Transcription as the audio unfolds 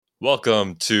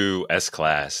Welcome to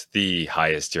S-Class, the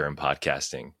highest tier in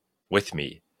podcasting. With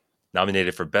me,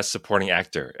 nominated for Best Supporting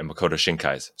Actor in Makoto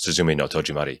Shinkai's Suzume no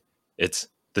Tojimari. It's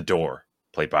The Door,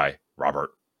 played by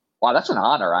Robert. Wow, that's an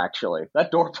honor, actually.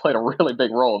 That door played a really big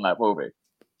role in that movie.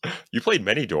 You played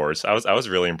many doors. I was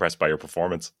really impressed by your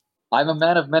performance. I'm a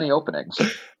man of many openings.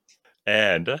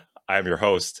 And I'm your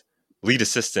host, lead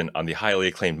assistant on the highly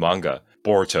acclaimed manga,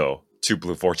 Boruto 2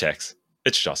 Blue Vortex.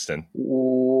 It's Justin.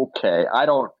 Okay,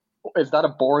 is that a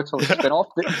Boruto spinoff?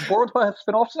 Boruto has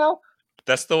spinoffs now?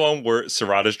 That's the one where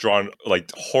Sarada's drawn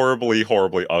like horribly,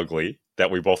 horribly ugly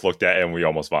that we both looked at and we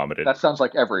almost vomited. That sounds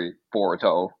like every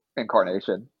Boruto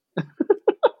incarnation.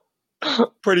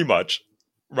 Pretty much.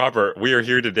 Robert, we are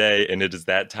here today, and it is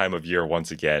that time of year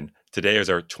once again. Today is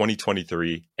our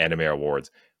 2023 Anime Awards,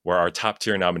 where our top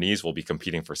tier nominees will be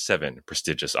competing for 7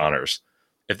 prestigious honors.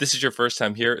 If this is your first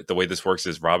time here, the way this works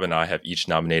is Rob and I have each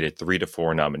nominated 3 to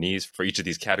 4 nominees for each of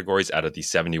these categories out of the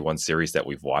 71 series that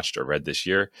we've watched or read this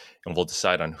year, and we'll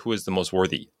decide on who is the most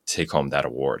worthy to take home that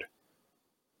award.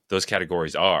 Those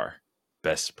categories are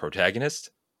Best Protagonist,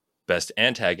 Best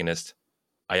Antagonist,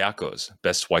 Ayako's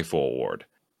Best Waifu Award,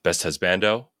 Best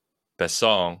Husbando, Best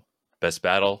Song, Best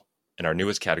Battle, and our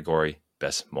newest category,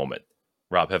 Best Moment.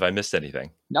 Rob, have I missed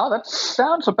anything? No, that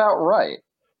sounds about right.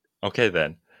 Okay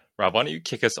then. Rob, why don't you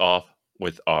kick us off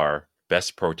with our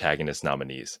Best Protagonist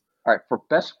nominees? All right, for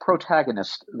Best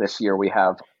Protagonist this year, we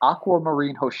have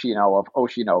Aquamarine Hoshino of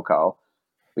Oshinoko.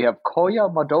 We have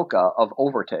Koya Madoka of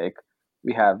Overtake.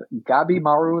 We have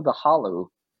Gabimaru the Hollow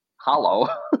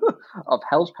of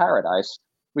Hell's Paradise.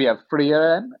 We have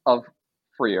Frieren of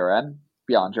Frieren,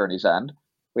 Beyond Journey's End.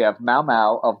 We have Mao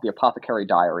Mao of The Apothecary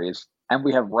Diaries. And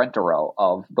we have Rentaro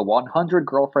of The 100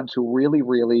 Girlfriends Who Really,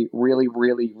 Really, Really,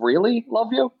 Really, Really Love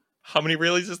You. How many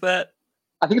reallys is that?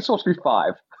 I think it's supposed to be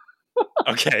 5.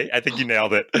 Okay, I think you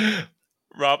nailed it.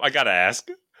 Rob, I gotta ask,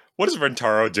 what is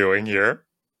Rentaro doing here?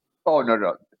 Oh,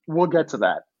 no. We'll get to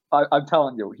that. I'm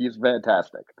telling you, he's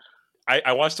fantastic.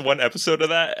 I watched one episode of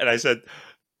that, and I said,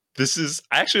 I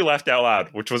actually laughed out loud,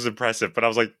 which was impressive, but I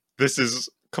was like, this is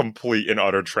complete and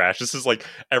utter trash. This is like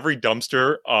every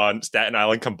dumpster on Staten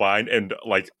Island combined and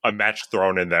like a match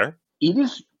thrown in there. It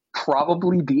is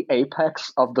probably the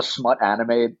apex of the smut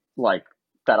anime like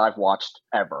that I've watched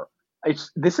ever.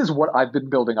 This is what I've been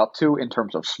building up to in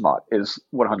terms of smut is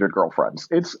 100 Girlfriends.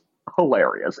 It's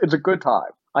hilarious. It's a good time.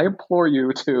 I implore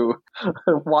you to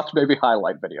watch maybe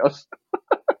highlight videos.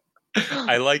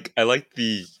 I like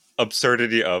the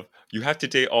absurdity of you have to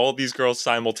date all these girls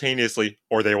simultaneously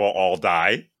or they will all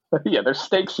die. Yeah, there's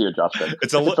stakes here, Justin.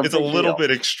 It's a little bit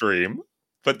extreme,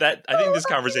 but I think this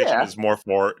conversation is more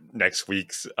for next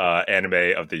week's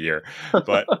anime of the year.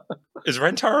 But is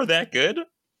Rentaro that good?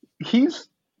 He's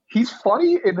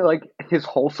funny in like his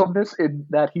wholesomeness in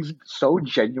that he's so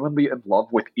genuinely in love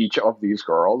with each of these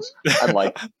girls. And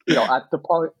like, at the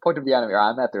point of the anime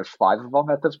I'm at, there's 5 of them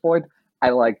at this point.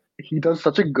 And like, he does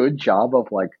such a good job of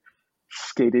like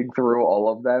skating through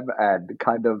all of them and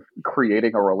kind of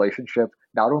creating a relationship,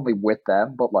 not only with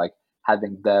them, but like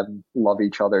having them love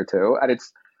each other too. And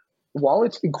while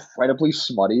it's incredibly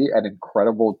smutty and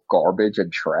incredible garbage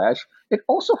and trash, it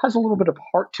also has a little bit of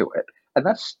heart to it. And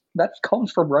that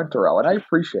comes from Rentaro, and I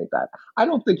appreciate that. I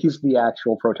don't think he's the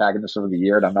actual protagonist of the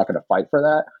year, and I'm not going to fight for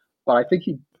that, but I think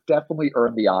he definitely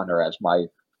earned the honor as my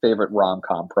favorite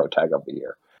rom-com protag of the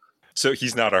year. So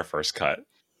he's not our first cut?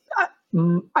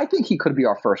 I think he could be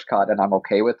our first cut, and I'm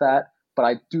okay with that, but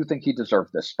I do think he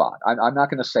deserved this spot. I'm not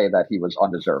going to say that he was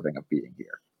undeserving of being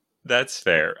here. That's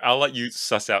fair. I'll let you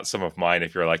suss out some of mine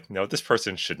if you're like, no, this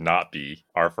person should not be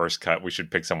our first cut. We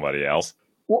should pick somebody else.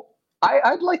 Well,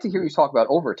 I'd like to hear you talk about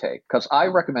Overtake, because I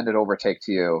recommended Overtake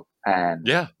to you, and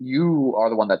you are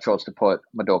the one that chose to put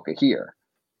Madoka here.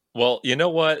 Well, you know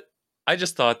what? I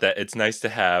just thought that it's nice to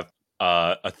have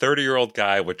a 30-year-old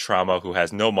guy with trauma who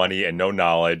has no money and no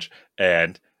knowledge,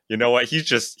 and you know what? He's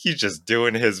just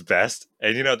doing his best,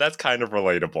 and that's kind of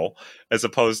relatable, as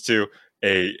opposed to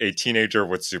a teenager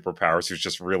with superpowers who's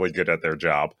just really good at their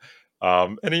job.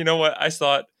 And you know what? I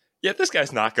thought, this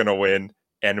guy's not going to win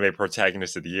Anime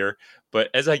Protagonist of the Year, but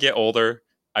as I get older,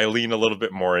 I lean a little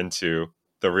bit more into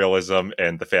the realism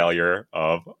and the failure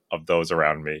of those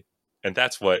around me, and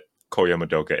that's what Koya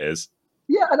Madoka is.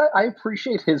 Yeah, and I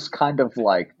appreciate his kind of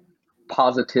like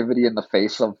positivity in the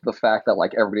face of the fact that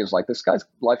like everybody's like, this guy's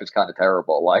life is kind of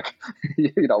terrible. Like,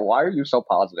 why are you so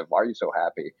positive? Why are you so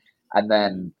happy? And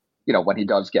then, when he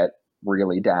does get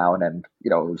really down and,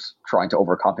 is trying to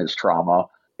overcome his trauma,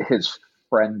 his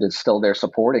friend is still there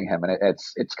supporting him. And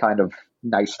it's kind of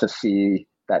nice to see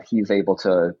that he's able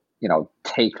to,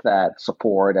 take that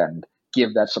support and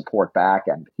give that support back.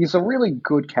 And he's a really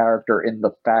good character in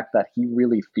the fact that he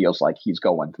really feels like he's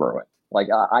going through it. Like,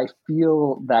 I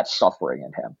feel that suffering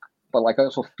in him, but like I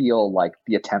also feel like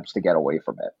the attempts to get away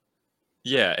from it.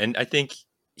 Yeah, and I think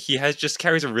he has just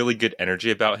carries a really good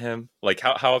energy about him. Like,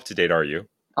 how up to date are you?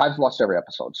 I've watched every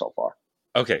episode so far.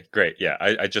 Okay, great. Yeah,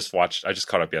 I just watched. I just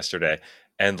caught up yesterday,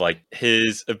 and like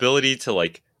his ability to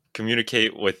like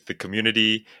communicate with the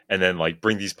community and then like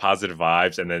bring these positive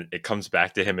vibes, and then it comes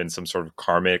back to him in some sort of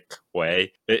karmic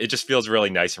way. It just feels really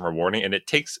nice and rewarding, and it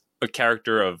takes a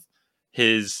character of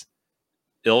his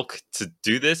ilk to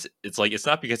do this. It's like it's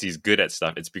not because he's good at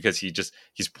stuff; it's because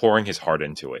he's pouring his heart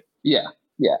into it. Yeah,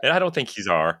 yeah. And I don't think he's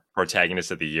our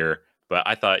protagonist of the year, but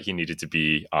I thought he needed to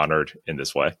be honored in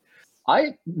this way.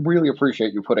 I really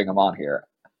appreciate you putting him on here.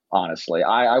 Honestly,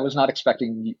 I was not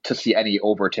expecting to see any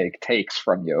overtake takes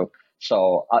from you.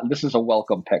 So this is a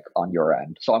welcome pick on your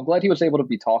end. So I'm glad he was able to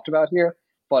be talked about here.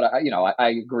 But I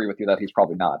agree with you that he's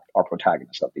probably not our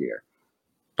protagonist of the year.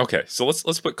 Okay, so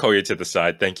let's put Koya to the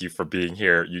side. Thank you for being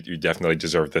here. You definitely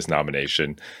deserve this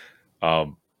nomination.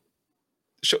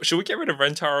 Should we get rid of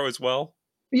Rentaro as well?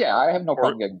 Yeah, I have no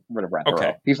problem getting rid of Rentaro.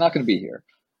 Okay. He's not going to be here.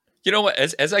 You know what?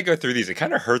 As I go through these, it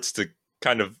kind of hurts to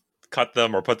kind of cut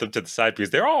them or put them to the side because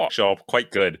they're all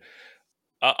quite good.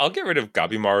 I'll get rid of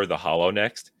Gabimaru the Hollow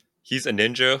next. He's a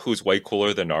ninja who's way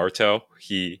cooler than Naruto.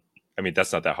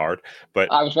 That's not that hard,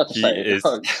 but I was about to say is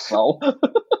so.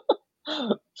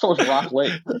 So is Rock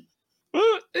Lee.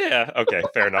 Yeah. Okay.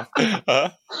 Fair enough.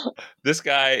 This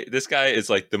guy is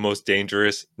like the most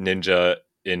dangerous ninja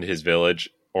in his village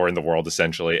or in the world,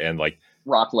 essentially, and like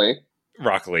Rock Lee.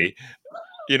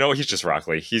 He's just Rock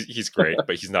Lee. He's great,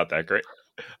 but he's not that great.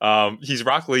 He's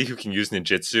Rock Lee who can use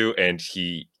ninjutsu, and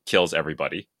he kills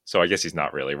everybody. So I guess he's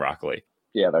not really Rock Lee.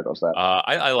 Yeah, there goes that.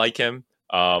 I like him.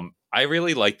 I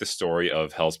really like the story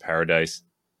of Hell's Paradise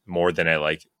more than I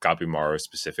like Gabimaru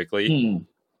specifically.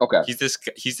 Okay.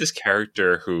 He's this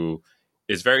character who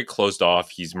is very closed off.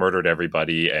 He's murdered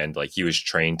everybody, and like he was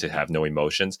trained to have no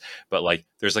emotions. But like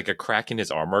there's like a crack in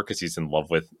his armor because he's in love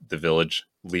with the village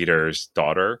leader's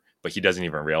daughter, but he doesn't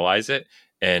even realize it.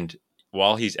 And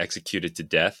while he's executed to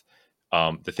death,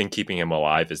 the thing keeping him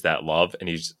alive is that love, and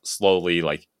he's slowly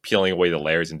like peeling away the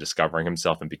layers and discovering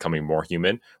himself and becoming more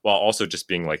human, while also just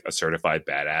being like a certified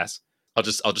badass. I'll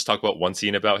just talk about one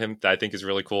scene about him that I think is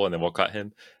really cool, and then we'll cut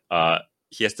him.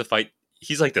 He has to fight.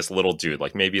 He's like this little dude,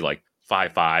 like maybe like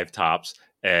 5'5" tops,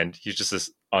 and he's just this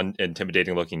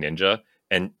unintimidating looking ninja.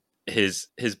 And his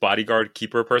bodyguard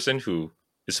keeper person who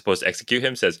is supposed to execute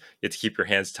him says you have to keep your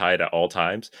hands tied at all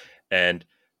times. And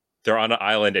they're on an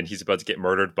island, and he's about to get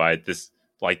murdered by this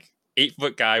like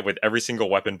 8-foot guy with every single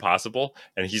weapon possible,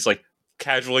 and he's like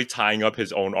casually tying up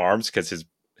his own arms because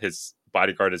his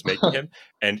bodyguard is making him,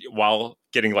 and while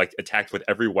getting like attacked with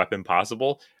every weapon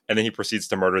possible, and then he proceeds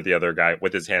to murder the other guy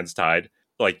with his hands tied,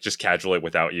 like just casually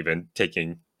without even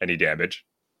taking any damage.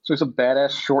 So he's a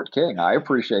badass short king. I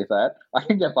appreciate that. I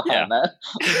can get behind that.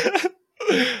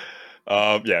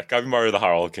 Gabimaru the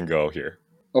Hollow can go here.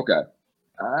 Okay.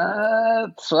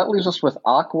 So that leaves us with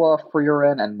Aqua,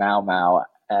 Frieren, and Mao Mao,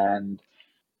 and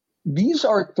these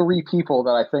are three people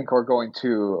that I think are going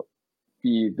to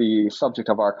be the subject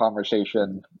of our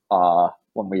conversation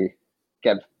when we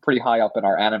get pretty high up in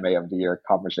our anime of the year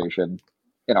conversation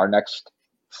in our next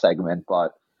segment.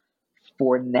 But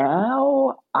for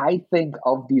now, I think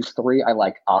of these three, I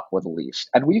like Aqua the least.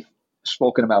 And we've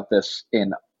spoken about this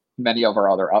in many of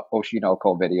our other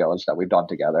Oshinoko videos that we've done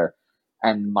together.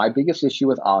 And my biggest issue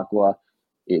with Aqua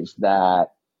is that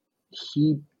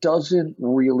he doesn't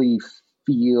really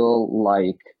feel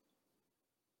like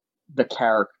the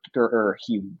character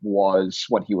he was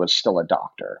when he was still a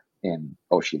doctor in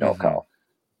Oshinoko. Mm-hmm.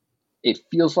 It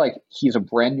feels like he's a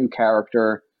brand new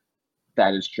character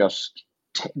that is just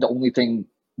the only thing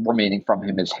remaining from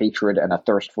him is hatred and a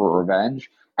thirst for revenge.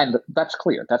 And that's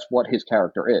clear. That's what his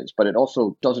character is. But it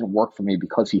also doesn't work for me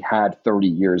because he had 30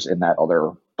 years in that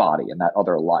other body, in that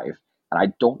other life. And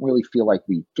I don't really feel like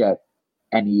we get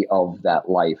any of that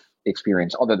life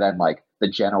experience other than like the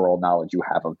general knowledge you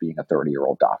have of being a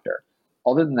 30-year-old doctor.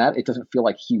 Other than that, it doesn't feel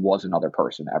like he was another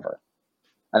person ever.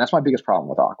 And that's my biggest problem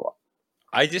with Aqua.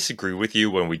 I disagree with you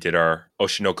when we did our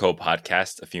Oshinoko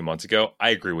podcast a few months ago. I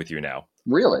agree with you now.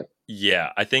 Really?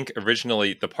 Yeah, I think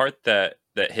originally the part that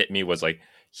hit me was like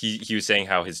he was saying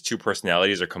how his two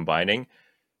personalities are combining.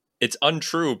 It's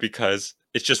untrue because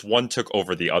it's just one took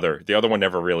over the other. The other one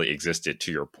never really existed,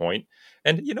 to your point.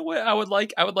 And you know what I would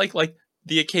like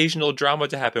the occasional drama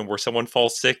to happen where someone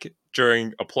falls sick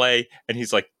during a play and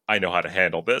he's like, I know how to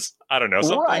handle this. I don't know,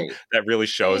 something that really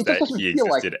shows that he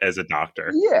existed as a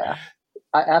doctor. Yeah,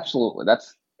 absolutely.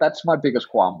 that's my biggest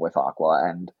qualm with Aqua,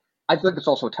 and I think it's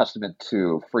also a testament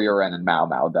to Frieren and Mao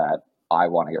Mao that I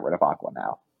want to get rid of Aqua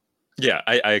now. Yeah,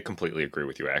 I completely agree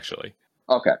with you, actually.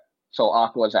 Okay, so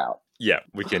Aqua's out. Yeah,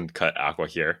 we can cut Aqua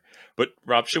here. But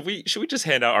Rob, should we just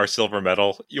hand out our silver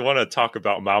medal? You want to talk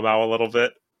about Mao Mao a little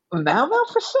bit? Mao Mao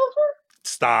for silver?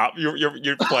 Stop!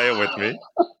 You're playing with me.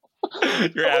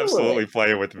 You're absolutely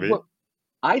playing with me. Look,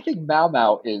 I think Mao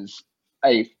Mao is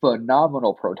a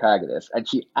phenomenal protagonist, and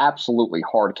she absolutely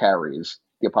hard carries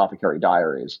the Apothecary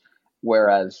Diaries,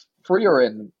 whereas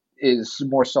Frieren is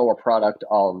more so a product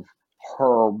of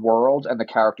her world and the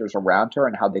characters around her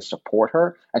and how they support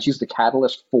her, and she's the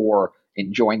catalyst for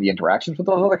enjoying the interactions with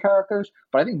those other characters.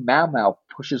 But I think Mao Mao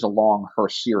pushes along her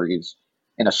series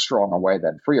in a stronger way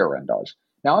than Frieren does.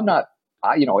 Now, I'm not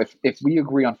if we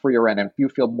agree on Frieren and if you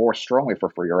feel more strongly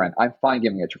for Frieren, I'm fine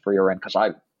giving it to Frieren because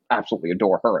I absolutely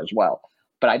adore her as well.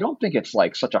 But I don't think it's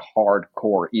like such a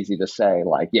hardcore, easy to say,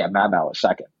 like, yeah, Mao Mao is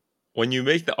second. When you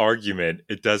make the argument,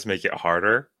 it does make it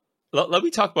harder. Let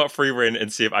me talk about Frieren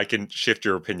and see if I can shift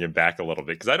your opinion back a little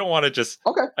bit, because I don't want to just...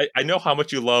 Okay. I know how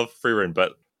much you love Frieren,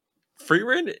 but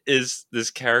Frieren is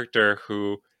this character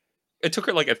who... It took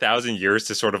her like 1,000 years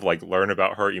to sort of like learn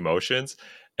about her emotions,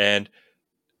 and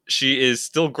she is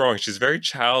still growing. She's very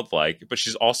childlike, but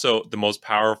she's also the most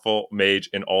powerful mage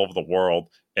in all of the world,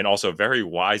 and also very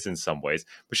wise in some ways.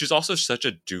 But she's also such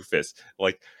a doofus.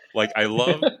 Like I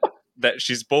love that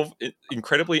she's both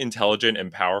incredibly intelligent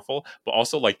and powerful, but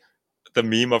also like the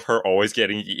meme of her always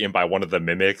getting eaten by one of the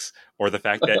mimics, or the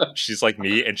fact that she's like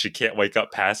me and she can't wake up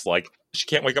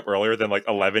earlier than like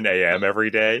 11 a.m. every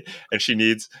day, and she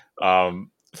needs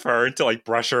Fern to like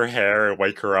brush her hair and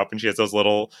wake her up, and she has those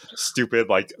little stupid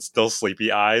like still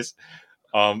sleepy eyes.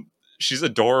 She's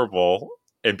adorable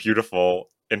and beautiful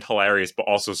and hilarious, but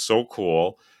also so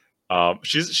cool.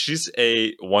 She's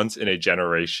a once in a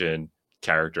generation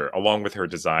character, along with her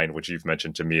design, which you've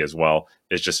mentioned to me as well,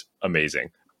 is just amazing.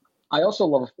 I also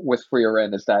love with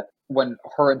Frieren is that when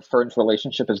her and Fern's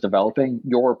relationship is developing,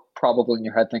 you're probably in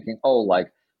your head thinking, oh,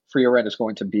 like Frieren is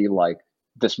going to be like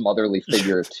this motherly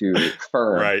figure to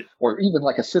Fern, right, or even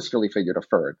like a sisterly figure to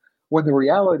Fern. When the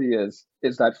reality is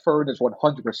that Fern is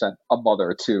 100% a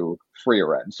mother to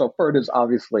Frieren. So Fern is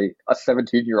obviously a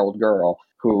 17-year-old girl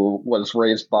who was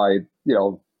raised by,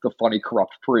 the funny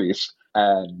corrupt priest,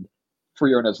 and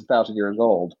Frieren is 1,000 years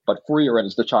old, but Frieren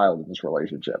is the child in this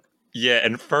relationship. Yeah,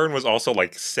 and Fern was also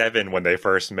like 7 when they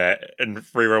first met, and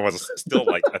Frieren was still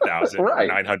like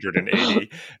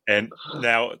 1,980. And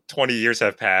now 20 years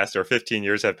have passed, or 15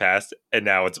 years have passed, and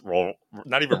now it's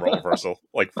not even role reversal.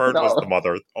 Like Fern was the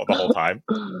mother the whole time,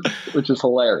 which is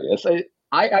hilarious.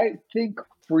 I think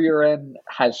Frieren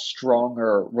has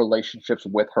stronger relationships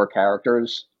with her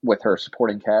characters, with her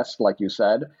supporting cast, like you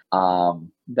said,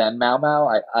 than Mao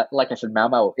Mao. Like I said, Mao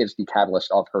Mao is the catalyst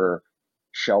of her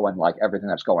show and like everything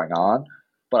that's going on.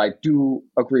 But I do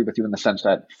agree with you in the sense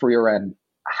that Frieren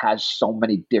has so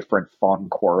many different fun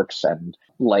quirks and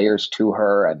layers to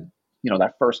her. And,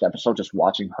 that first episode, just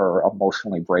watching her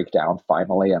emotionally break down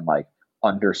finally and like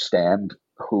understand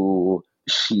who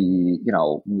she,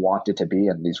 wanted to be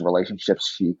in these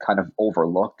relationships she kind of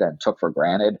overlooked and took for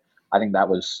granted. I think that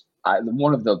was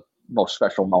one of the most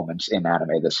special moments in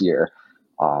anime this year.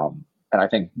 And I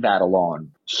think that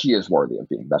alone, she is worthy of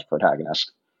being best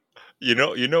protagonist.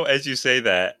 As you say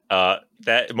that,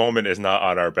 that moment is not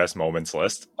on our best moments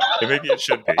list. And maybe it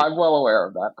should be. I'm well aware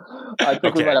of that. I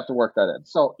think we might have to work that in.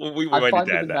 So I'm fine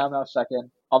giving Mao Mao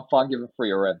second. I'm fine giving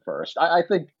Frieren first. I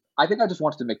think I just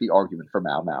wanted to make the argument for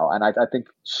Mao Mao, and I think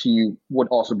she would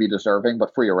also be deserving,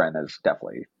 but Frieren is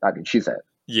definitely, she's it.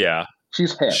 Yeah.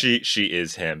 She's him. She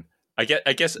is him. I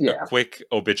guess a quick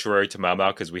obituary to Mao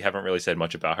Mao, because we haven't really said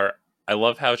much about her. I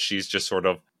love how she's just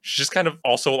kind of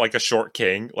also like a short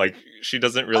king. Like, she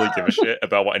doesn't really give a shit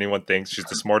about what anyone thinks. She's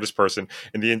the smartest person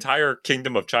in the entire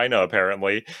kingdom of China,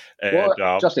 apparently. And,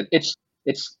 Justin,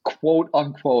 it's quote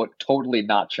unquote totally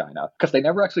not China, because they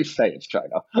never actually say it's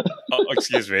China.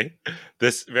 Excuse me.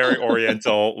 This very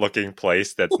oriental looking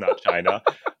place that's not China.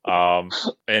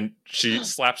 And she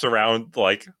slaps around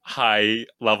like high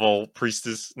level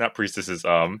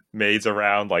maids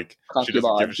around, like she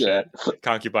doesn't give a shit.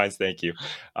 Concubines, thank you.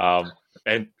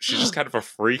 And she's just kind of a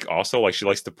freak also. Like, she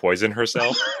likes to poison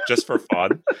herself just for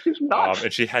fun.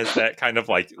 And she has that kind of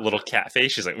like little cat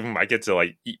face. She's like, I get to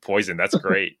like eat poison. That's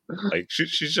great. Like,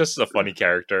 she's just a funny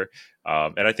character.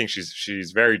 And I think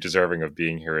she's very deserving of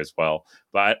being here as well.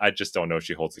 But I just don't know if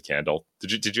she holds the candle.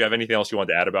 Did you have anything else you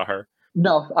wanted to add about her?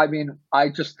 No, I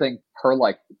just think her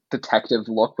like detective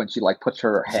look when she like puts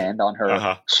her hand on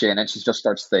her chin and she just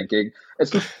starts thinking. It's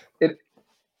just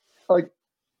like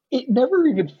it never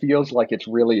even feels like it's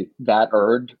really that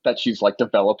earned that she's like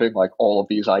developing like all of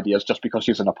these ideas just because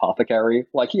she's an apothecary.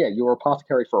 Like, yeah, you were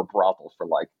apothecary for a brothel for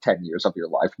like 10 years of your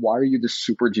life. Why are you this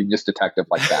super genius detective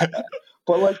like Batman?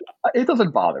 But like, it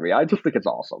doesn't bother me. I just think it's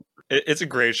awesome. It's a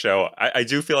great show. I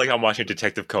do feel like I'm watching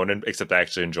Detective Conan, except I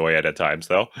actually enjoy it at times,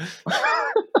 though.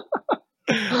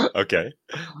 Okay.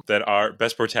 Then our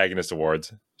Best Protagonist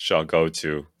Awards shall go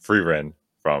to Frieren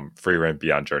from Frieren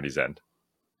Beyond Journey's End.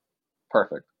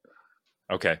 Perfect.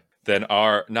 Okay. Then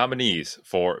our nominees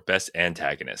for Best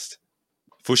Antagonist.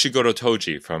 Fushiguro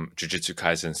Toji from Jujutsu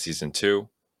Kaisen Season 2.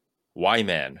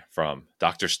 Y-Man from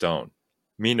Dr. Stone.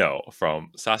 Mino from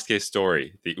Sasuke's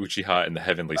Story, The Uchiha and the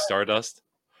Heavenly Stardust.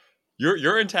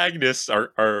 Your antagonists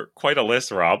are quite a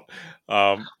list, Rob.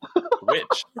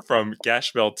 Witch from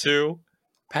Gash Bell 2.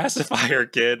 Pacifier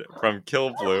Kid from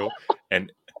Kill Blue.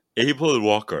 And Abel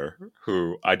Walker,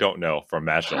 who I don't know, from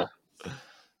Mashal.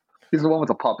 He's the one with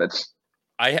the puppets.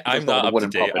 I'm not up to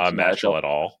date on Mashal at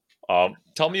all.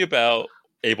 Tell me about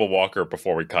Abel Walker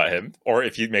before we cut him, or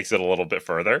if he makes it a little bit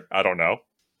further. I don't know.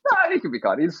 Nah, he can be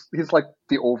cut. He's like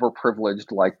the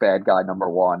overprivileged like bad guy number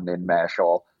one in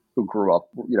Mashal, who grew up,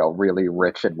 you know, really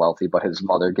rich and wealthy, but his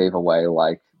mother gave away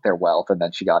like their wealth, and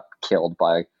then she got killed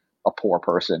by a poor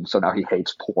person. So now he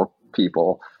hates poor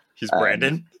people. He's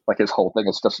Brandon. Like his whole thing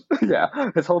is just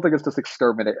his whole thing is just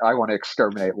exterminate. I want to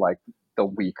exterminate like the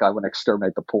weak. I want to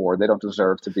exterminate the poor. They don't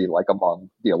deserve to be like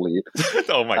among the elite.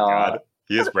 Oh my god,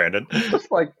 he is Brandon.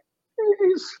 Just like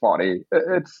he's funny.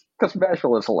 It's because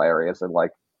Mashal is hilarious, and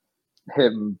like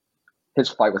his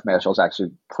fight with Mashal is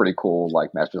actually pretty cool.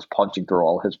 Like Mash just punching through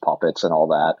all his puppets and all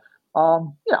that.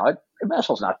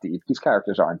 Mashal's not deep. These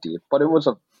characters aren't deep, but it was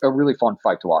a really fun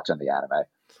fight to watch in the anime.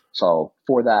 So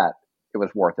for that, it was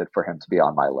worth it for him to be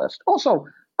on my list. Also,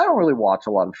 I don't really watch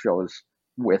a lot of shows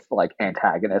with like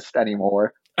antagonists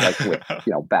anymore, like with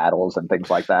battles and things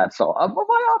like that. So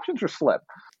my options are slim.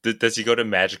 Does he go to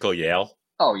Magical Yale?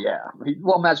 Oh yeah,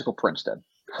 Magical Princeton.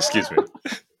 Excuse me.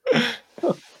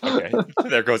 Okay,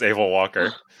 there goes Abel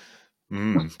Walker.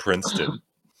 Princeton.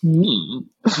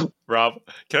 Rob,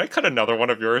 can I cut another one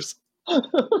of yours?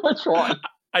 Which one?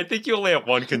 I think you only have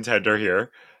one contender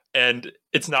here, and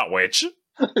it's not Witch.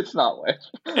 It's not Witch.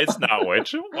 It's not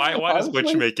Witch. Why does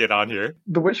Witch make it on here?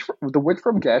 The witch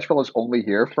from Gashville is only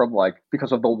here from like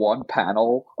because of the one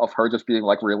panel of her just being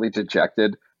like really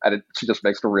dejected, and she just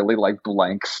makes the really like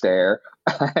blank stare,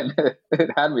 and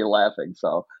it had me laughing.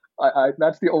 So I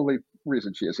that's the only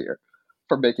reason she is here,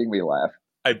 for making me laugh.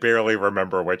 I barely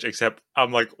remember Witch, except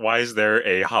I'm like, why is there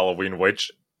a Halloween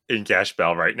Witch in Gash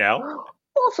Bell right now?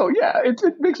 Also, yeah, it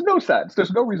makes no sense.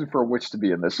 There's no reason for a witch to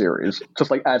be in this series,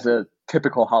 just like as a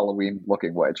typical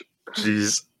Halloween-looking witch.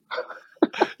 Jeez.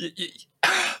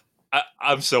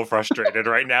 I'm so frustrated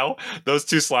right now. Those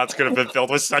 2 slots could have been filled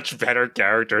with such better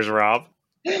characters, Rob.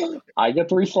 I get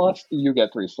 3 slots, you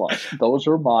get 3 slots. Those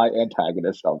are my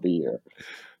antagonists of the year.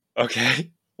 Okay.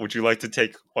 Would you like to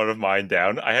take one of mine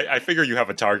down? I figure you have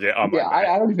a target on my mind.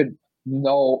 I don't even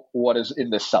know what is in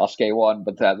this Sasuke one,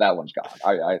 but that one's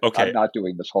gone. Okay. I'm not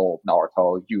doing this whole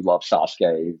Naruto, you love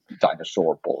Sasuke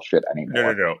dinosaur bullshit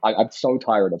anymore. No. I'm so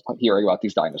tired of hearing about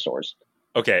these dinosaurs.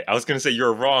 Okay, I was going to say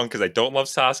you're wrong because I don't love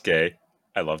Sasuke.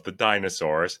 I love the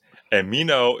dinosaurs. And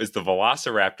Mino is the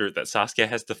velociraptor that Sasuke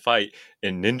has to fight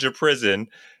in ninja prison.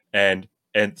 And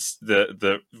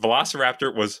the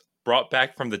velociraptor was brought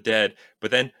back from the dead, but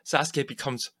then Sasuke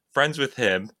becomes friends with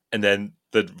him, and then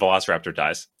the velociraptor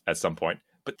dies at some point.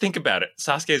 But think about it.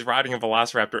 Sasuke is riding a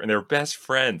velociraptor, and they're best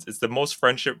friends. It's the most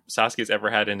friendship Sasuke's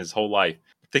ever had in his whole life.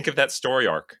 Think of that story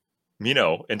arc.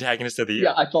 Mino, antagonist of the year.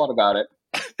 Yeah, I thought about it.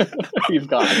 He's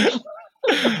gone.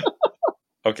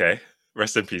 Okay.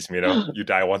 Rest in peace, Mino. You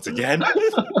die once again.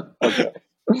 Okay.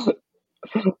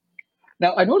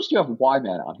 Now, I noticed you have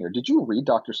Y-Man on here. Did you read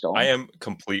Dr. Stone? I am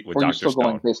complete with Dr. Stone. Or are you still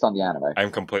going based on the anime?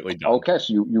 I'm completely done. Okay,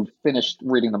 so you finished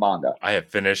reading the manga. I have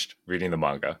finished reading the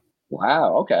manga.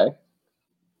 Wow, okay.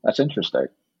 That's interesting.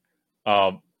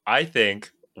 I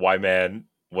think Y-Man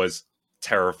was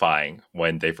terrifying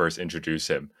when they first introduced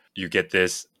him. You get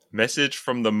this message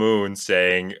from the moon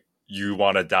saying you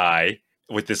want to die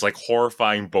with this like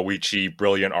horrifying Boichi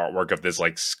brilliant artwork of this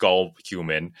like skull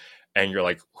human. And you're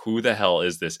like, who the hell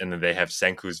is this? And then they have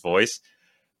Senku's voice.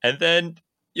 And then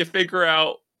you figure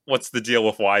out what's the deal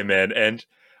with Y-Man. And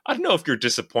I don't know if you're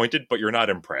disappointed, but you're not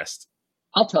impressed.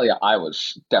 I'll tell you, I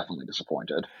was definitely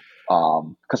disappointed.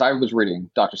 Because I was reading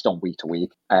Dr. Stone week to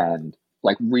week. And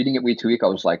like reading it week to week, I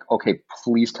was like, okay,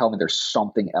 please tell me there's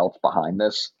something else behind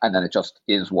this. And then it just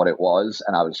is what it was.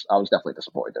 And I was definitely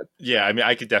disappointed. Yeah, I mean,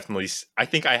 I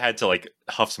think I had to like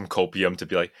huff some copium to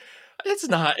be like, it's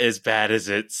not as bad as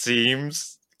it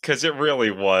seems, because it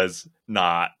really was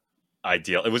not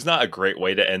ideal. It was not a great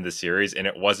way to end the series, and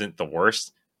it wasn't the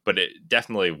worst, but it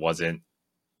definitely wasn't.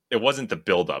 It wasn't the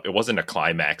build-up. It wasn't a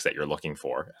climax that you're looking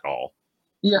for at all.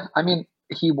 Yeah, I mean,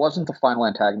 he wasn't the final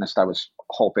antagonist I was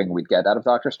hoping we'd get out of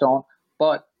Doctor Stone,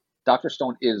 but Doctor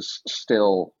Stone is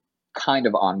still kind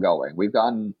of ongoing. We've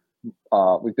been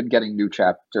getting new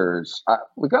chapters.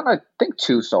 We've gotten, I think,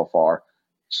 2 so far.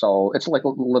 So it's like a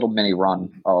little mini run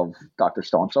of Doctor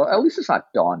Stone. So at least it's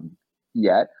not done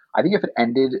yet. I think if it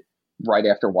ended right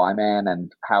after Y-Man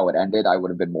and how it ended, I would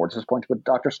have been more disappointed with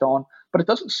Doctor Stone. But it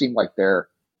doesn't seem like they're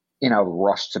in a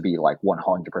rush to be like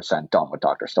 100% done with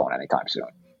Doctor Stone anytime soon.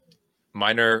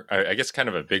 Minor, I guess, kind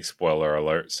of a big spoiler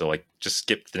alert. So, like, just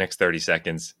skip the next 30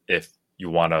 seconds if you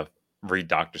want to read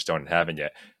Doctor Stone and haven't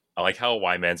yet. I like how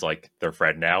Y-Man's like their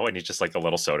friend now, and he's just like a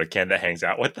little soda can that hangs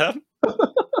out with them.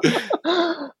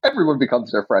 Everyone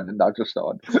becomes their friend in Doctor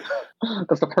Stone.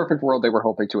 That's the perfect world they were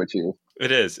hoping to achieve.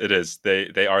 It is. It is.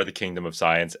 They are the kingdom of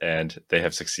science, and they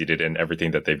have succeeded in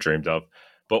everything that they've dreamed of.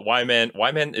 But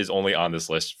Y-Man is only on this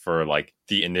list for like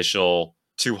the initial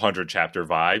 200 chapter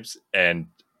vibes, and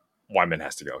Y-Man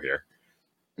has to go here.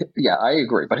 Yeah, I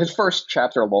agree. But his first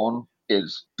chapter alone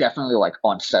is definitely like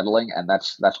unsettling, and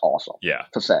that's awesome. Yeah.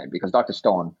 To say, because Doctor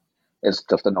Stone is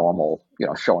just a normal,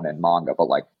 shonen manga, but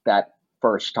like that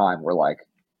first time we're like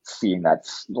seeing that,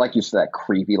 like you said, that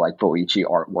creepy like Boichi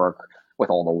artwork with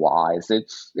all the Ys,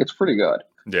 it's pretty good.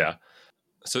 Yeah.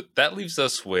 So that leaves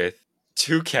us with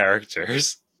 2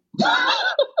 characters.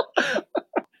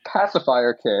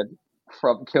 Pacifier Kid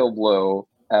from Kill Blue,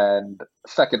 and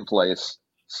second place,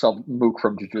 some mook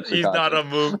from Jujutsu Kaisen. He's not a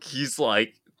mook. He's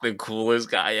like the coolest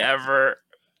guy ever.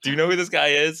 Do you know who this guy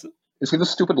is? Is he the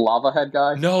stupid lava head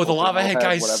guy? No, the lava head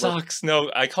guy sucks. No,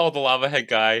 I call the lava head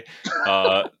guy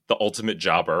the ultimate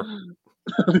jobber.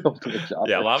 The ultimate jobber.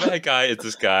 Yeah, lava head guy is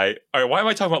this guy. All right, why am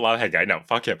I talking about lava head guy? No,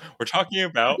 fuck him. We're talking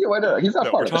about. Yeah, why not? He's not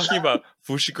part we're of talking about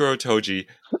Fushiguro Toji.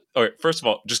 All right, first of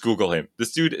all, just Google him.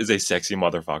 This dude is a sexy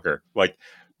motherfucker. Like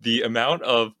the amount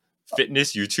of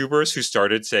fitness YouTubers who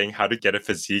started saying how to get a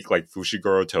physique like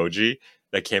Fushiguro Toji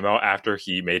that came out after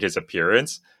he made his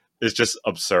appearance is just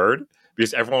absurd.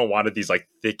 Because everyone wanted these like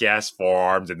thick ass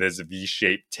forearms and this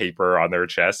V-shaped taper on their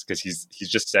chest because he's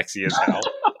just sexy as hell.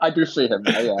 I do see him.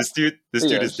 Yeah. This dude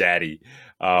is daddy.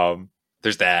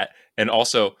 There's that, and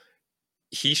also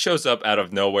he shows up out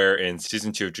of nowhere in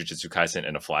season 2 of Jujutsu Kaisen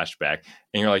in a flashback,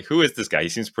 and you're like, who is this guy? He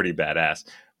seems pretty badass,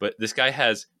 but this guy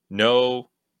has no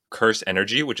curse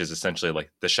energy, which is essentially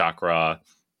like the chakra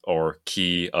or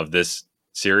ki of this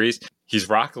series. He's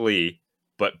Rock Lee,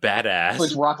 but badass.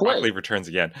 Who's Rock Lee returns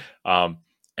again.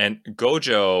 And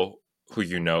Gojo, who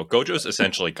Gojo's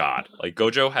essentially God. Like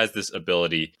Gojo has this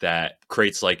ability that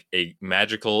creates like a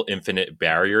magical infinite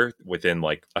barrier within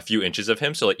like a few inches of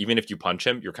him. So like even if you punch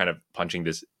him, you're kind of punching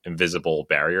this invisible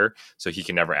barrier, so he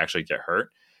can never actually get hurt.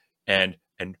 And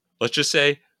let's just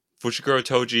say Fushiguro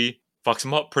Toji fucks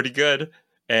him up pretty good,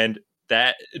 and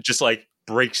that just like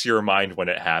breaks your mind when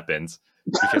it happens,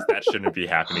 because that shouldn't be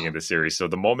happening in the series. So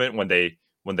the moment when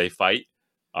they fight,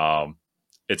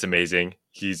 it's amazing.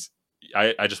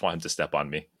 I just want him to step on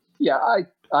me. Yeah,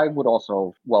 I would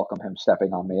also welcome him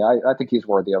stepping on me. I think he's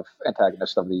worthy of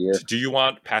antagonist of the year. Do you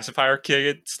want Pacifier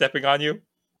Kid stepping on you?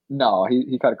 No,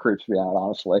 he kind of creeps me out,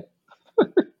 honestly.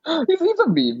 he's a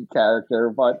meme character,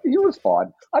 but he was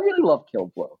fun. I really love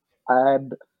Kill Blue,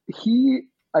 and he,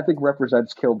 I think,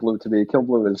 represents Kill Blue to me. Kill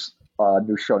Blue is a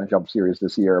new Shonen Jump series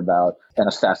this year about an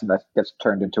assassin that gets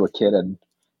turned into a kid, and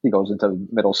he goes into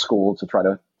middle school to try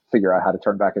to figure out how to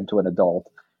turn back into an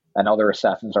adult. And other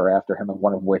assassins are after him, and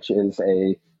one of which is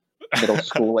a middle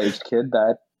school-aged kid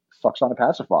that fucks on a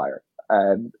pacifier.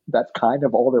 And that's kind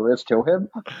of all there is to him,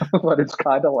 but it's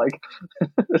kind of like,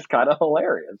 it's kind of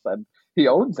hilarious. And he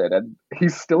owns it, and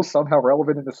he's still somehow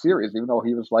relevant in the series, even though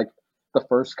he was like the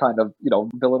first kind of,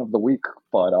 villain of the week.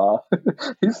 But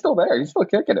he's still there. He's still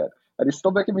kicking it, and he's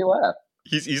still making me laugh.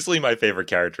 He's easily my favorite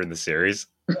character in the series.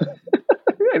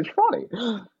 It's funny.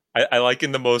 I like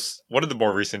in one of the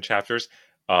more recent chapters,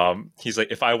 he's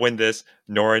like, if I win this,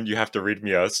 Norin, you have to read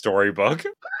me a storybook.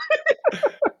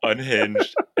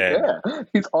 Unhinged, and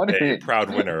he's unhinged. A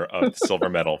proud winner of the silver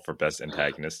medal for best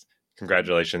antagonist.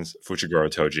 Congratulations, Fushiguro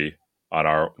Toji, on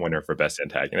our winner for best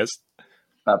antagonist.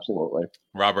 Absolutely.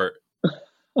 Robert,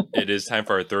 it is time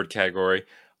for our third category,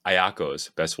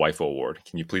 Ayako's Best Waifu Award.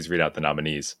 Can you please read out the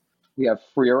nominees? We have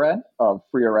Frieren of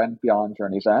Frieren Beyond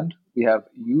Journey's End. We have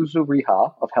Yuzu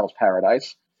Riha of Hell's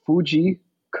Paradise. Fuji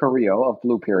Kurio of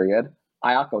Blue Period.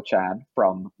 Ayako-chan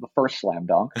from the first Slam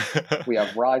Dunk. We have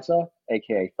Ryza,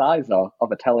 a.k.a. Thyza,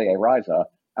 of Atelier Ryza.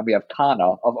 And we have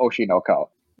Kana of Oshinoko.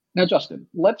 Now, Justin,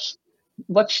 let's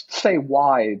let's say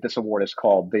why this award is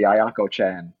called the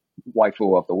Ayako-chan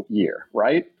Waifu of the Year,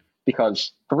 right?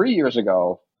 Because 3 years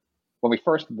ago, when we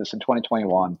first did this in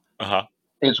 2021, Uh-huh.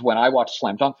 is when I watched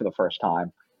Slam Dunk for the first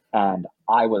time, and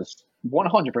I was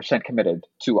 100% committed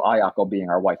to Ayako being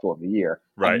our Waifu of the Year,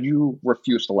 Right. and you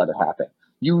refused to let it happen.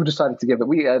 You decided to give it.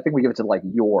 I think we give it to like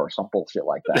Yor or some bullshit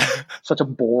like that. Such a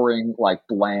boring, like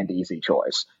bland, easy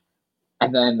choice.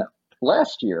 And then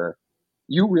last year,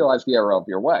 you realized the error of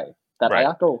your way, that Right.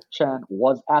 Ayako-chan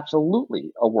was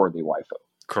absolutely a worthy waifu.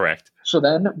 Correct. So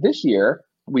then this year,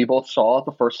 we both saw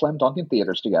the first Slam Dunk in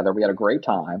theaters together. We had a great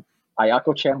time.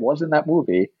 Ayako-chan was in that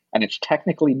movie, and it's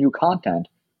technically new content,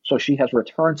 so she has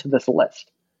returned to this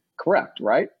list. Correct,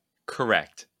 right?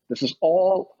 Correct. This is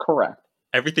all correct.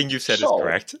 Everything you said is So-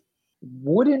 correct.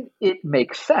 Wouldn't it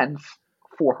make sense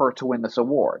for her to win this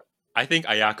award? I think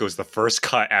Ayako is the first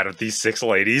cut out of these 6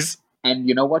 ladies. And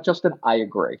you know what, Justin? I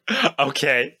agree.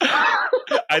 Okay.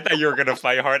 I thought you were going to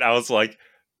fight hard. I was like,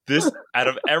 this, out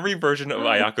of every version of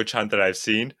Ayako-chan that I've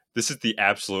seen, this is the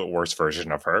absolute worst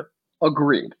version of her.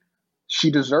 Agreed. She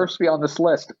deserves to be on this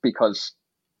list because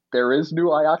there is new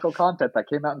Ayako content that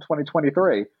came out in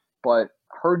 2023, but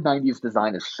her 90s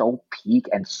design is so peak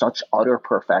and such utter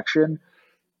perfection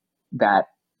that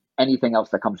anything else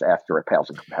that comes after it pales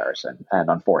in comparison. And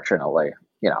unfortunately,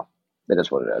 it is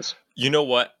what it is. You know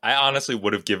what? I honestly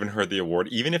would have given her the award,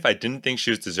 even if I didn't think she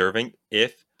was deserving,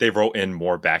 if they wrote in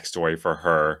more backstory for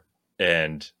her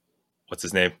and what's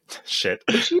his name? Shit.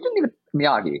 But she didn't even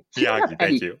Miyagi. She didn't Miyagi, have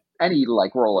thank you. any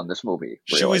like role in this movie.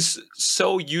 Really. She was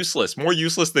so useless, more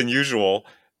useless than usual.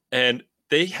 And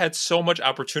they had so much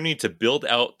opportunity to build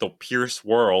out the Pierce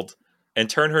world and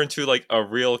turn her into like a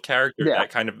real character that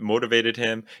kind of motivated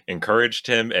him, encouraged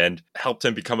him, and helped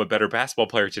him become a better basketball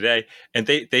player today. And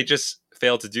they just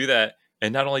failed to do that.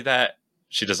 And not only that,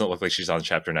 she doesn't look like she's on the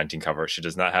Chapter 19 cover. She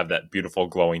does not have that beautiful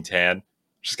glowing tan.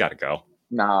 She's got to go.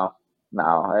 No,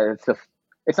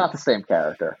 it's not the same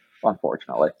character,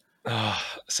 unfortunately.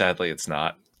 Sadly, it's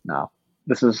not. No,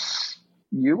 this is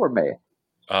you or me.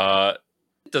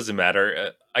 It doesn't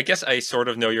matter. I guess I sort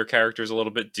of know your characters a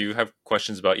little bit. Do you have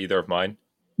questions about either of mine?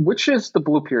 Which is the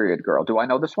Blue Period girl? Do I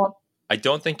know this one? I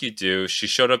don't think you do. She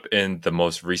showed up in the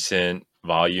most recent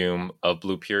volume of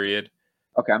Blue Period.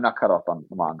 Okay, I'm not cut up on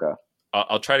the manga.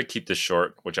 I'll try to keep this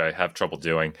short, which I have trouble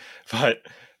doing. But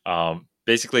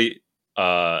basically,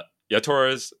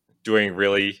 Yatora's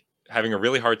having a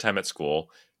really hard time at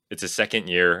school. It's his second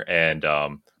year, and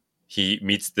he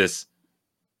meets this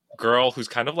girl who's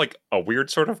kind of like a weird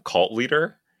sort of cult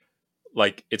leader.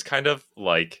 Like, it's kind of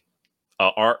like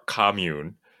an art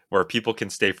commune where people can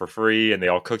stay for free and they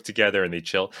all cook together and they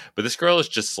chill. But this girl is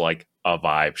just like a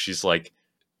vibe. She's like,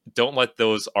 don't let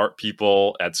those art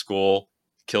people at school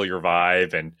kill your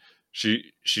vibe. And she's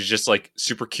just like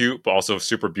super cute, but also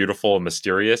super beautiful and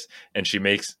mysterious. And she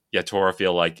makes Yatora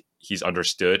feel like he's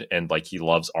understood and like he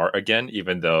loves art again,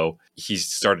 even though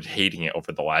he's started hating it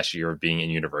over the last year of being in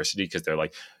university, because they're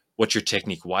like, what's your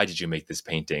technique? Why did you make this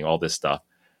painting? All this stuff.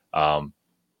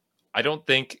 I don't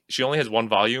think she only has one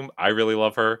volume. I really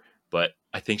love her, but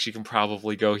I think she can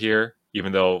probably go here,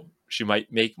 even though she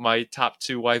might make my top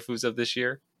 2 waifus of this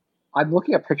year. I'm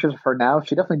looking at pictures of her now.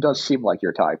 She definitely does seem like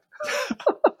your type.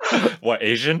 What,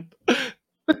 Asian?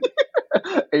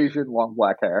 Asian, long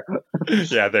black hair.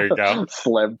 Yeah, there you go.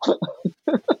 Slim.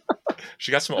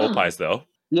 She got some opais, though.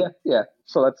 Yeah.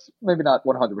 So that's maybe not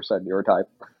 100% your type,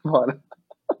 but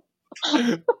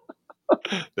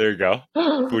There you go.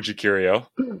 Fuji Curio.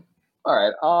 all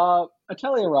right.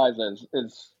 Atelier Rises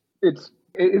is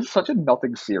such a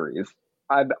nothing series.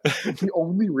 And the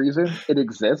only reason it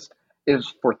exists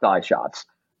is for thigh shots.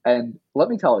 And let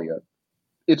me tell you,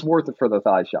 it's worth it for the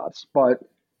thigh shots. But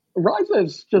Rise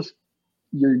is just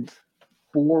your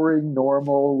boring,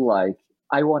 normal, like,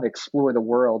 I want to explore the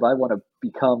world. I want to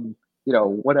become,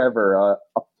 whatever.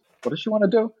 What does she want to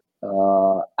do?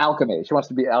 Alchemy. She wants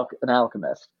to be an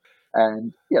alchemist.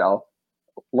 And,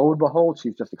 lo and behold,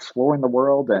 she's just exploring the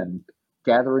world and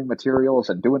gathering materials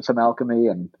and doing some alchemy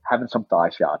and having some thigh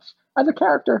shots. As a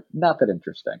character, not that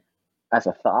interesting. As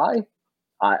a thigh,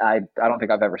 I don't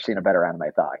think I've ever seen a better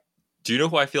anime thigh. Do you know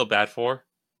who I feel bad for?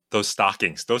 Those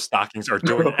stockings. Those stockings are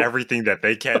doing everything that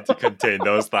they can to contain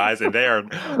those thighs, and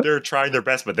they're trying their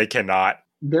best, but they cannot.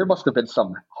 There must have been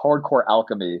some hardcore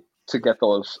alchemy to get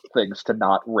those things to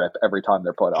not rip every time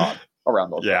they're put on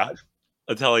around those thighs.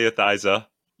 Atelier Thiza,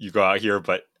 you go out here,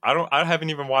 but I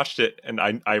haven't even watched it, and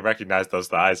I recognize those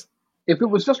thighs. If it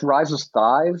was just Rise's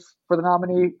thighs for the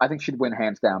nominee, I think she'd win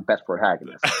hands down best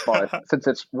protagonist. But since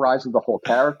it's Rise of the whole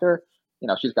character,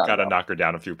 she's got to knock her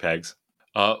down a few pegs.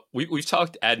 We've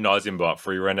talked ad nauseum about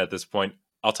Free Run at this point.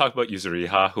 I'll talk about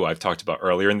Yuzuriha, who I've talked about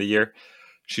earlier in the year.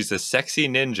 She's a sexy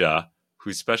ninja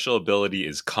whose special ability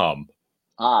is cum.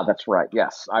 Ah, that's right.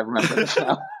 Yes, I remember this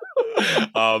now.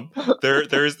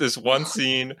 There's this one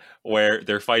scene where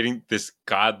they're fighting this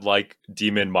godlike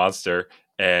demon monster,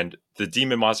 and the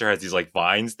demon monster has these like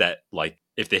vines that like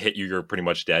if they hit you, you're pretty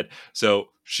much dead. So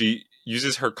she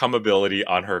uses her cum ability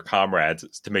on her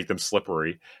comrades to make them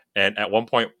slippery. And at one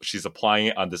point, she's applying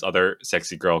it on this other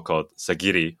sexy girl called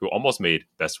Sagiri, who almost made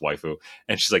best waifu.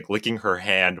 And she's like licking her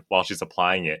hand while she's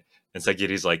applying it. And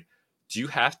Sagiri's like, "Do you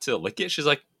have to lick it?" She's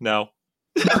like, "No."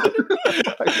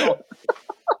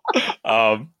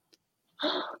 um,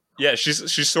 yeah,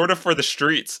 she's sort of for the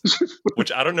streets,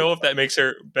 which I don't know if that makes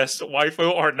her best waifu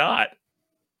or not.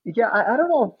 Yeah, I don't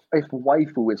know if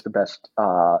waifu is the best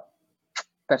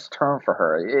term for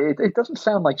her. It doesn't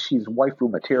sound like she's waifu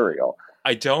material.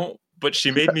 I don't, but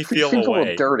she made me feel seems a way. A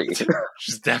little dirty.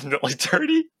 She's definitely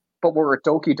dirty. But were it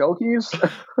Doki Dokis?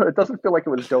 It doesn't feel like it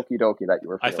was Doki Doki that you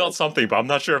were feeling. I felt something, but I'm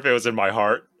not sure if it was in my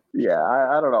heart. Yeah,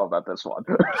 I don't know about this one.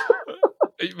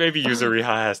 Maybe Yuzuriha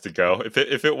has to go. If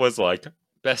it was like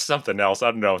best something else,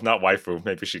 I don't know, not waifu,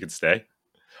 maybe she could stay.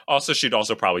 Also, she'd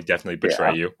also probably definitely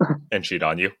betray you and cheat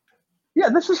on you. Yeah,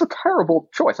 this is a terrible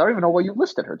choice. I don't even know why you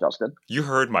listed her, Justin. You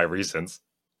heard my reasons.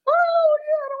 Oh,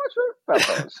 yeah, I'm not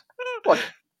sure about those. Look,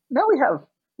 now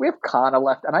we have Kana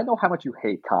left, and I know how much you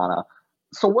hate Kana.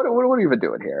 So what are we even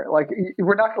doing here? Like,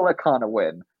 we're not going to let Kana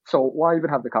win. So why even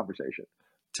have the conversation?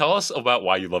 Tell us about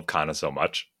why you love Kana so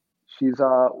much. She's,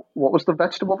 what was the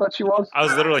vegetable that she was? I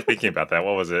was literally thinking about that.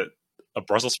 What was it? A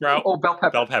Brussels sprout? Oh, bell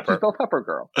pepper. Bell pepper. She's bell pepper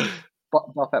girl.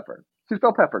 Bell pepper. She's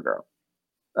bell pepper girl.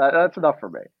 That's enough for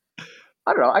me.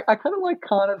 I don't know. I kind of like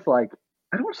Kana's, like,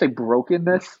 I don't want to say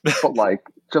brokenness, but like,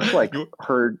 just like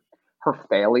her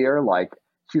failure. Like,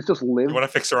 she's just lived. You want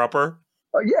to fix her upper?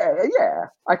 Yeah.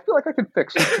 I feel like I can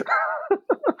fix her.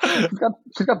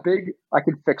 she's got big, I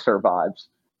can fix her vibes.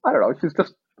 I don't know.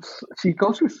 She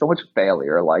goes through so much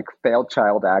failure, like failed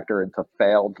child actor into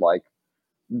failed like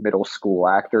middle school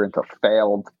actor into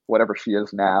failed whatever she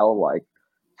is now. Like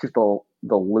she's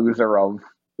the loser of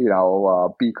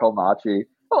Biko Machi.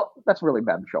 Well, that's really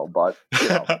Memcho, but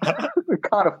it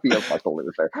kind of feels like the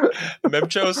loser.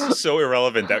 Memcho's so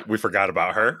irrelevant that we forgot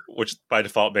about her, which by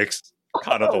default makes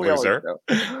Kana the loser.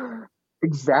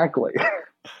 Exactly.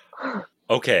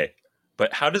 Okay,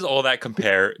 but how does all that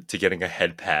compare to getting a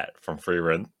head pat from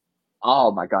Frieren?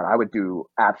 Oh my god, I would do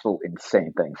absolute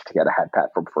insane things to get a head pat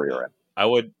from Frieren. I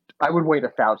would wait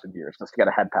 1,000 years just to get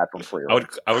a head pat from Frieren.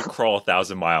 I would crawl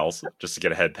 1,000 miles just to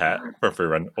get a head pat from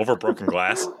Frieren over broken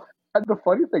glass. And the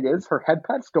funny thing is, her head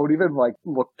pats don't even like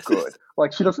look good.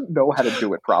 Like she doesn't know how to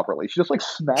do it properly. She just like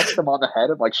smacks them on the head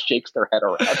and like shakes their head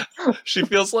around. She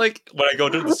feels like when I go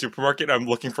to the supermarket, I'm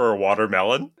looking for a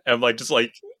watermelon. And I'm like just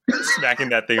like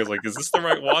smacking that thing. Is like, is this the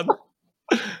right one?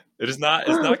 It is not.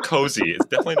 It's not cozy. It's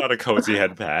definitely not a cozy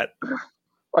head pat.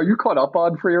 Are you caught up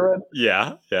on Frieren?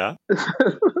 Yeah.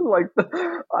 Like,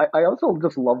 I also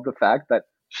just love the fact that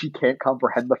she can't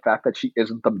comprehend the fact that she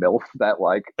isn't the MILF that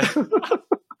like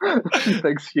she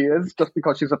thinks she is just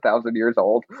because she's 1,000 years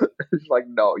old. She's like,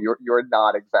 no, you're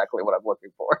not exactly what I'm looking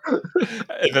for.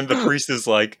 And then the priest is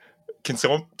like, can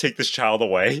someone take this child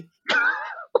away?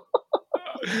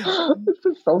 It's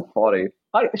just so funny.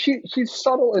 She's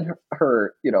subtle in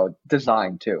her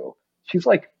design too.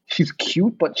 She's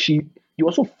cute, but you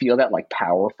also feel that like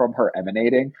power from her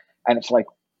emanating, and it's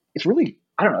really,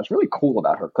 I don't know, it's really cool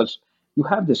about her because you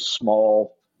have this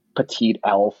small petite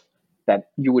elf that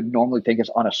you would normally think is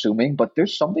unassuming, but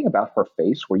there's something about her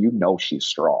face where she's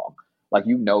strong, like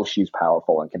she's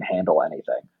powerful and can handle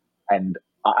anything. And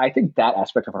I think that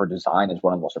aspect of her design is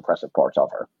one of the most impressive parts of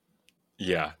her.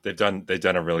 Yeah, they've done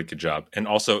a really good job. And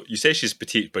also, you say she's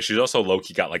petite, but she's also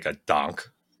low-key got like a donk,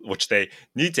 which they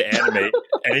need to animate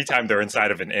anytime they're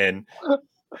inside of an inn.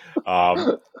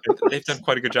 They've done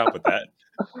quite a good job with that.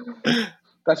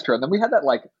 That's true. And then we had that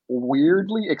like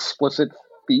weirdly explicit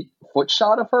foot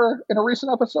shot of her in a recent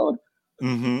episode.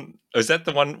 Mm-hmm. Is that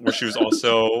the one where she was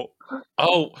also?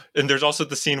 Oh, and there's also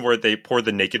the scene where they pour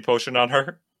the naked potion on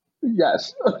her.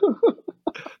 Yes.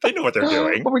 They know what they're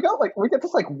doing. But we get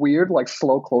this like weird like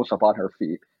slow close up on her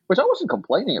feet, which I wasn't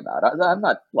complaining about. I'm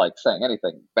not like saying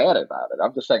anything bad about it.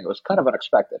 I'm just saying it was kind of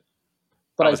unexpected.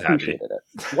 But I appreciated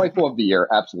it. Waifu of the year,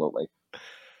 absolutely.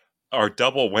 Our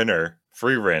double winner,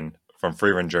 Frieren from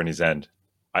Frieren Journey's End,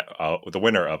 the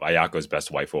winner of Ayako's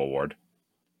Best Waifu Award.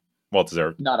 Well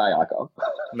deserved. Not Ayako.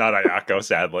 Not Ayako,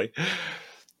 sadly.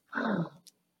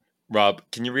 Rob,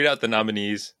 can you read out the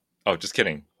nominees? Oh, just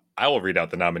kidding. I will read out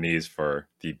the nominees for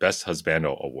the Best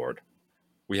Husbando Award.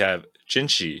 We have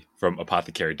Jinshi from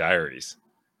Apothecary Diaries.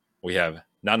 We have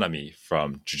Nanami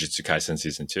from Jujutsu Kaisen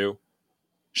Season 2,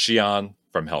 Shion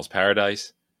from Hell's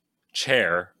Paradise,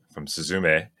 Chair from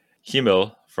Suzume,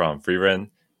 Himil from Frieren,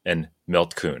 and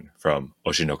Melt-kun from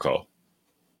Oshinoko.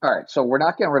 All right, so we're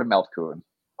not getting rid of Melt-kun,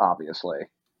 obviously.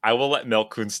 I will let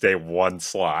Melt-kun stay one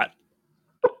slot.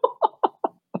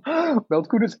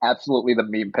 Melt-kun is absolutely the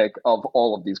meme pick of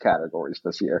all of these categories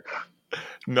this year.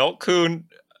 Melt-kun,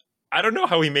 I don't know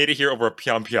how he made it here over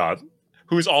Pian Pian,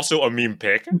 who's also a meme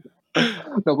pick.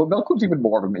 No, but Melt-kun's even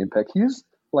more of a meme pick. He's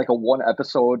like a one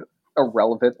episode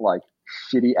irrelevant, like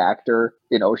shitty actor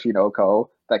in Oshinoko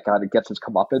that kind of gets his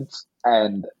comeuppance,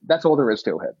 and that's all there is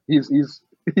to him.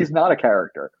 He's not a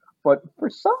character, but for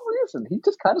some reason he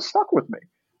just kind of stuck with me.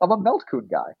 I'm a Melt-kun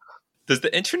guy. Does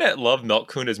the internet love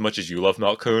Melt-kun as much as you love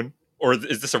Melt-kun? Or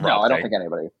is this a Rob No, I don't thing? think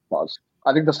anybody does.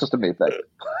 I think that's just a me thing.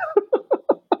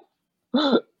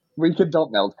 We can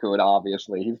dump Melt-kun,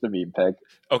 obviously. He's the meme pick.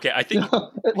 Okay, I think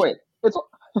Wait, it's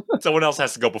someone else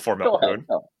has to go before go ahead.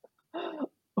 Melt-kun. No.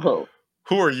 Oh.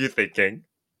 Who are you thinking?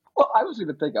 Well, I was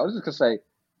just going to say,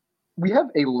 we have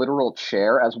a literal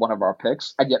chair as one of our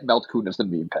picks, and yet Melt-kun is the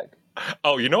meme pick.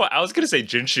 Oh, you know what? I was going to say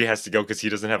Jinshi has to go because he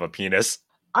doesn't have a penis.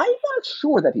 I'm not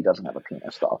sure that he doesn't have a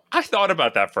penis, though. I thought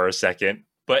about that for a second.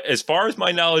 But as far as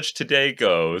my knowledge today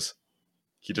goes,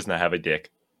 he does not have a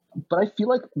dick. But I feel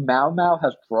like Mao Mao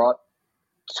has brought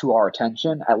to our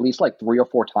attention at least like 3 or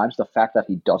 4 times the fact that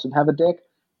he doesn't have a dick.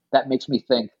 That makes me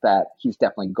think that he's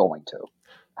definitely going to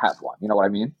have one. You know what I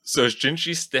mean? So is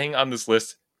Jinshi staying on this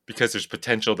list because there's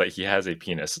potential that he has a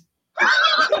penis?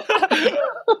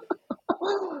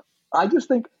 I just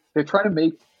think they're trying to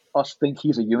make us think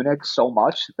he's a eunuch so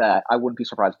much that I wouldn't be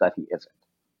surprised that he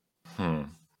isn't.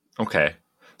 Okay.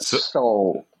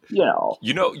 So you know.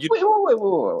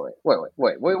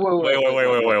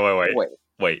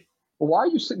 Wait. Why are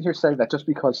you sitting here saying that just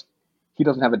because he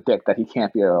doesn't have a dick that he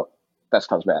can't be a best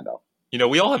husbando? You know,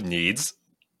 we all have needs.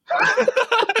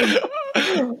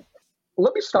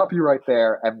 Let me stop you right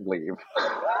there and leave.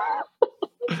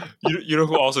 You know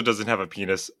who also doesn't have a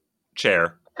penis?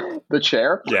 Chair. The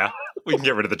chair? Yeah, we can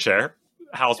get rid of the chair.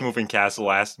 House moving castle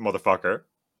ass motherfucker.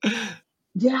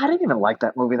 Yeah, I didn't even like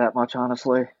that movie that much,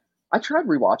 honestly. I tried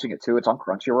rewatching it too. It's on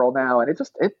Crunchyroll now, and it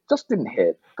just didn't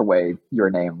hit the way Your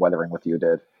Name Weathering with You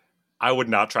did. I would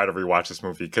not try to rewatch this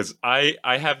movie because I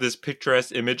have this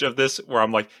picturesque image of this where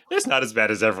I'm like, it's not as bad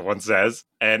as everyone says,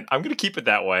 and I'm gonna keep it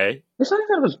that way. It's not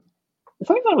even that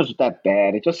it was that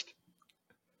bad.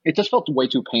 It just felt way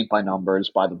too paint by numbers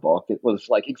by the book. It was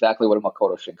like exactly what a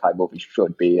Makoto Shinkai movie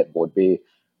should be and would be,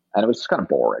 and it was just kind of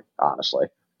boring, honestly.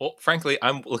 Well, frankly,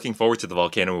 I'm looking forward to the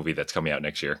Volcano movie that's coming out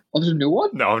next year. Oh, there's a new one?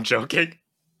 No, I'm joking.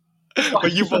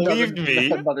 But you believed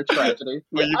me. Another tragedy.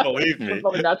 But you believed me.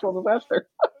 Another natural disaster.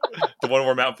 The one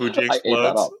where Mount Fuji I ate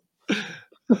that explodes.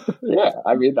 up. Yeah,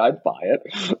 I mean, I'd buy it.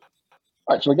 All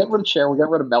right, so we're getting rid of Chair, we're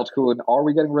getting rid of Melt-kun. Are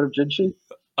we getting rid of Jinshi?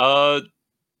 I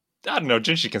don't know.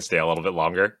 Jinshi can stay a little bit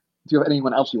longer. Do you have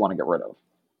anyone else you want to get rid of?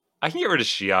 I can get rid of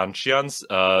Shion. Shion's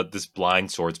this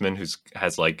blind swordsman who's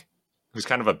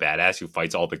kind of a badass who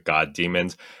fights all the god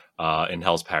demons in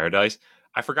Hell's Paradise.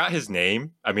 I forgot his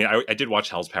name. I mean, I did watch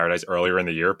Hell's Paradise earlier in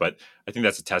the year, but I think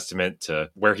that's a testament to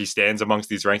where he stands amongst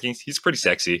these rankings. He's pretty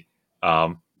sexy,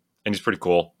 and he's pretty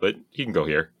cool, but he can go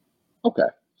here. Okay,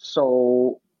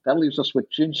 so that leaves us with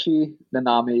Jinshi,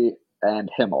 Nanami, and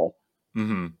Himmel.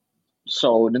 Mm-hmm.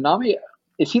 So Nanami,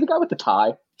 is he the guy with the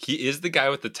tie? He is the guy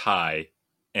with the tie,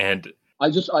 and I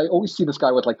always see this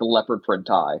guy with like the leopard print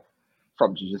tie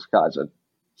from Jujutsu Kaisen.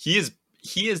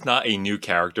 He is not a new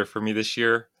character for me this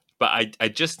year, but I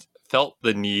just felt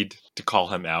the need to call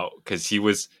him out because he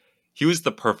was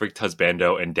the perfect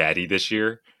husbando and daddy this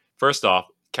year. First off,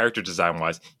 character design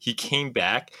wise, he came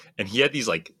back and he had these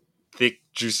like thick,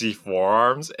 juicy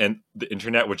forearms, and the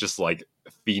internet was just like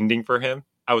fiending for him.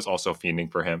 I was also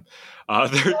fiending for him.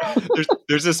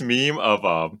 There's this meme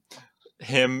of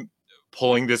him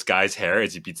pulling this guy's hair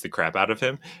as he beats the crap out of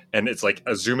him, and it's like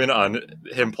a zoom in on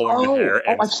him pulling the hair.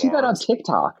 And I've seen that on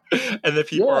TikTok. And then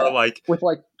people are like, with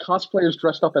like cosplayers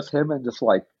dressed up as him, and just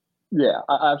like, yeah,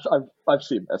 I've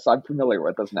seen this. I'm familiar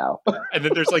with this now. And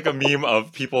then there's like a meme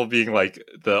of people being like,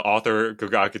 the author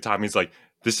Goga Akutami's like,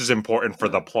 this is important for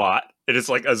the plot. It is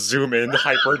like a zoom in,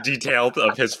 hyper detailed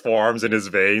of his forearms and his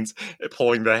veins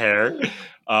pulling the hair.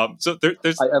 So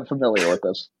there's. I am familiar with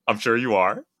this. I'm sure you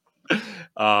are.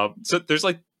 So there's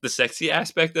like the sexy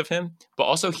aspect of him, but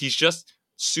also he's just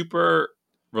super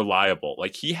reliable.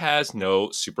 Like he has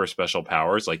no super special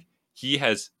powers. Like he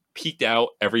has peeked out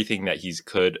everything that he's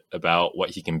could about what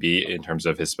he can be in terms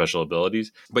of his special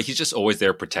abilities, but he's just always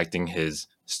there protecting his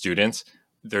students.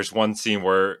 There's one scene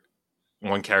where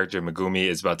one character, Megumi,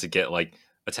 is about to get like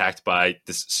attacked by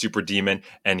this super demon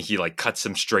and he like cuts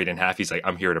him straight in half. He's like,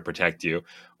 I'm here to protect you.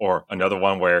 Or another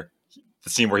one where the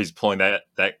scene where he's pulling that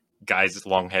guy's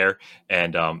long hair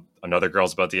and another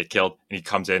girl's about to get killed and he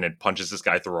comes in and punches this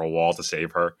guy through a wall to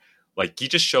save her. Like he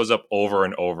just shows up over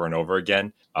and over and over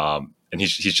again. And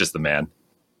he's just the man.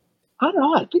 I don't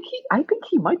know. I think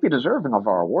he might be deserving of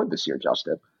our award this year,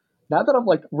 Justin. Now that I'm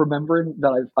like remembering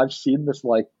that I've seen this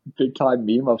like big time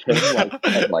meme of him like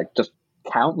and like just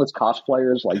countless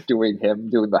cosplayers like doing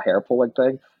the hair pulling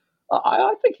thing.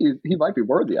 I think he might be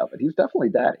worthy of it. He's definitely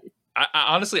daddy. I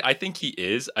honestly, I think he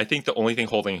is. I think the only thing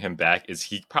holding him back is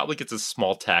he probably gets a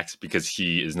small tax because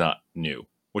he is not new,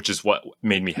 which is what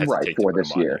made me hesitate for to put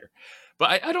this him on year. Here.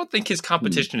 But I don't think his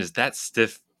competition is that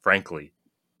stiff, frankly.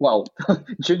 Well,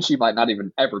 Jinshi might not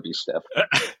even ever be stiff.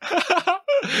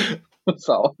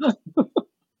 So,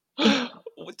 why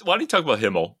don't you talk about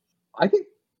Himmel? I think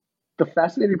the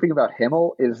fascinating thing about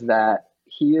Himmel is that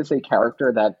he is a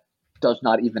character that does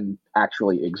not even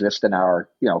actually exist in our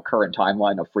current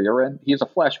timeline of Frieren. He is a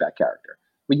flashback character.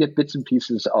 We get bits and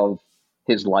pieces of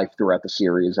his life throughout the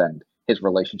series and his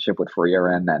relationship with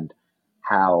Frieren and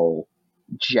how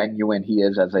genuine he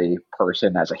is as a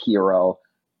person, as a hero,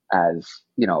 as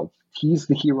he's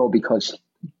the hero because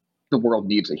the world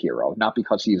needs a hero, not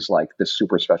because he's like this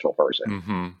super special person.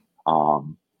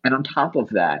 Mm-hmm. And on top of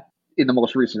that, in the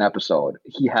most recent episode,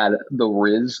 he had the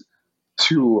Riz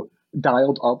to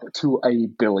dialed up to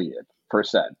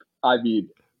 1,000,000,000%. I mean,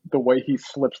 the way he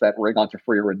slips that ring onto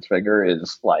Frieren's finger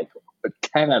is like a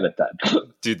 10 out of 10.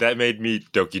 Dude, that made me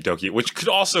Doki Doki, which could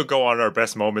also go on our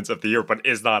best moments of the year, but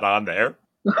is not on there.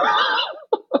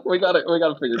 we gotta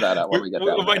figure that out when we get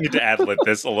there. We might need to ad-lib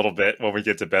this a little bit when we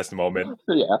get to best moment.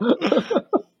 Yeah.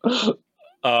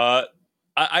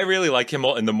 I really like him,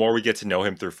 and the more we get to know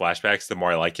him through flashbacks, the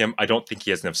more I like him. I don't think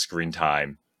he has enough screen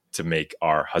time to make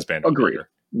our husband. Agreed.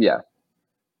 Yeah.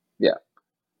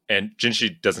 And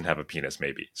Jinshi doesn't have a penis,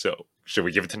 maybe. So should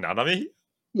we give it to Nanami?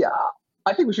 Yeah,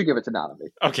 I think we should give it to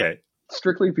Nanami. Okay.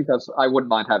 Strictly because I wouldn't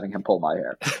mind having him pull my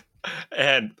hair.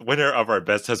 And winner of our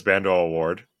Best Husbando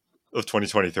Award of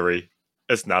 2023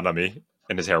 is Nanami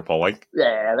and his hair pulling.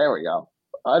 Yeah, there we go.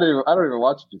 I don't even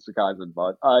watch Jujutsu Kaisen,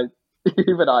 but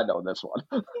even I know this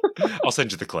one. I'll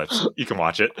send you the clips. You can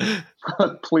watch it.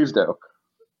 Please do.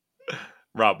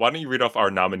 Rob, why don't you read off our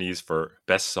nominees for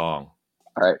Best Song?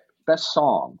 All right. Best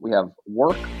Song. We have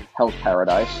Work, Hell's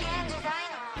Paradise.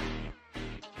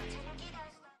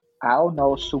 Ao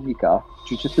no Sumika,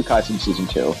 Jujutsu Kaisen Season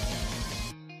 2.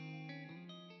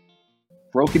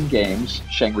 Broken Games,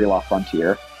 Shangri-La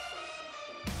Frontier.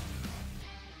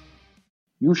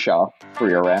 Yusha,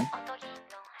 Frieren.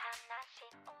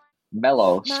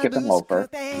 Mellow, Skip and Loafer.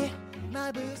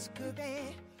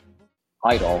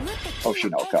 Idol,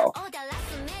 Oshinoko.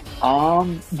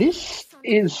 This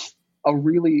is a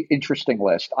really interesting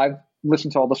list. I've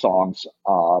listened to all the songs.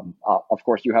 Of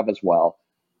course, you have as well.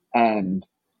 And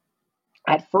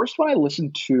at first, when I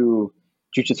listened to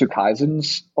Jujutsu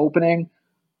Kaisen's opening,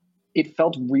 it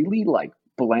felt really like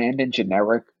bland and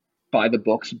generic by the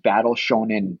books battle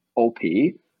shonen OP.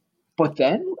 But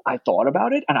then I thought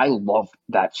about it, and I loved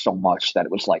that so much that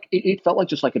it was like it felt like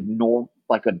just like an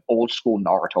old school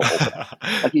Naruto opening.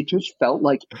 Like it just felt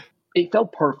like it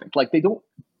felt perfect. Like they don't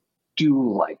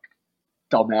do like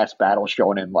dumbass battle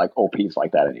shonen like OPs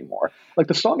like that anymore. Like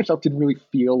the song itself didn't really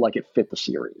feel like it fit the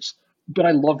series, but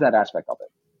I love that aspect of it.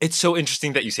 It's so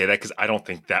interesting that you say that because I don't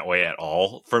think that way at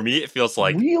all. For me, it feels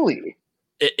like really,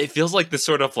 it feels like this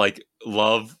sort of like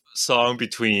love song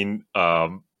between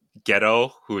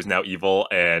Geto, who is now evil,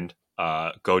 and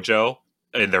Gojo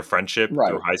in their friendship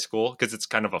through high school, because it's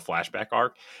kind of a flashback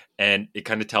arc, and it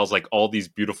kind of tells like all these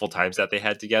beautiful times that they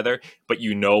had together, but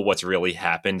you know what's really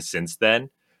happened since then.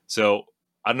 So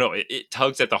I don't know, it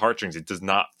tugs at the heartstrings. It does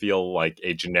not feel like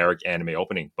a generic anime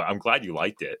opening, but I'm glad you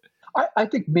liked it. I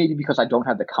think maybe because I don't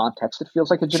have the context, it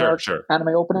feels like a generic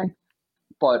anime opening,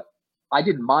 but I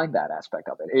didn't mind that aspect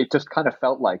of it. It just kind of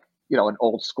felt like, an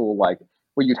old school, like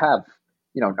where you'd have,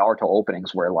 Naruto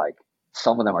openings where like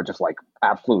some of them are just like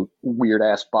absolute weird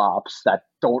ass bops that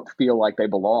don't feel like they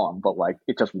belong, but like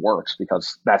it just works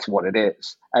because that's what it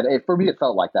is. And for me, it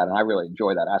felt like that, and I really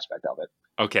enjoy that aspect of it.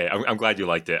 Okay, I'm glad you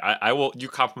liked it. I will. You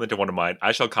complimented one of mine.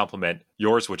 I shall compliment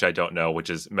yours, which I don't know, which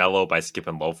is Mellow by Skip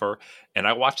and Loafer. And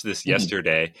I watched this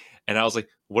yesterday, and I was like,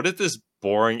 "What is this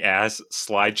boring ass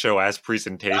slideshow ass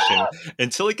presentation?"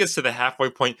 Until it gets to the halfway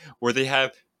point where they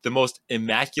have the most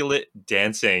immaculate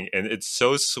dancing, and it's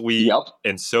so sweet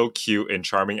and so cute and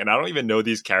charming. And I don't even know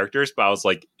these characters, but I was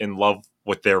like in love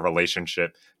with their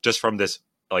relationship just from this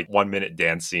like 1 minute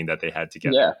dance scene that they had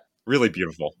together. Yeah. Really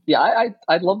beautiful. Yeah,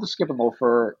 I love the Skip and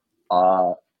Loafer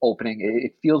opening.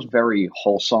 It feels very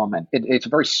wholesome, and it's a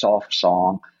very soft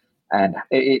song, and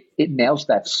it nails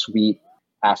that sweet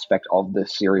aspect of the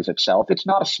series itself. It's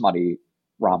not a smutty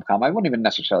rom com. I wouldn't even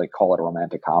necessarily call it a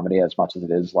romantic comedy as much as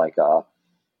it is like a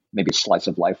maybe slice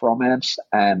of life romance,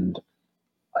 and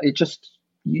it just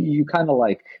you kind of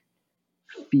like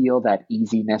feel that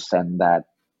easiness and that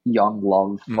young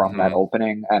love from that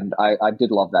opening, and I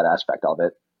did love that aspect of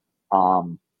it.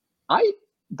 I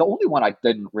the only one I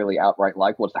didn't really outright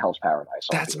like was the Hell's Paradise.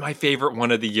 That's my favorite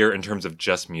one of the year in terms of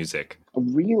just music.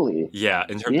 Really? Yeah,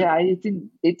 it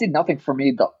did nothing for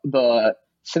me. The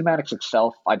cinematics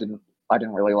itself, I didn't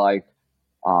really like.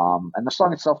 And the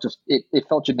song itself it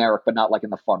felt generic, but not like in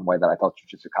the fun way that I thought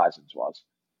Jujutsu Kaisen's was.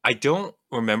 I don't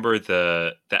remember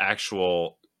the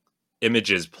actual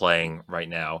images playing right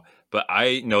now, but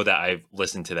I know that I've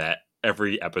listened to that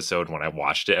every episode when I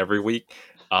watched it every week.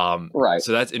 Right.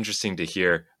 So that's interesting to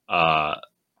hear.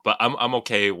 But I'm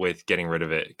okay with getting rid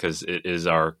of it because it is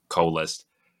our co-list.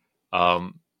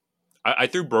 I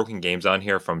threw Broken Games on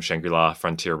here from Shangri-La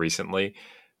Frontier recently.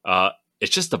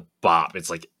 It's just a bop. It's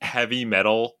like heavy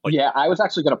metal. Like, yeah, I was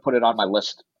actually going to put it on my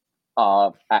list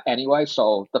anyway.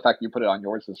 So the fact that you put it on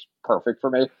yours is perfect for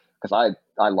me because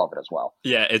I love it as well.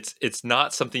 Yeah, it's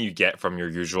not something you get from your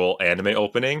usual anime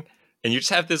opening, and you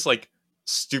just have this like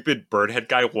stupid birdhead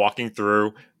guy walking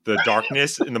through the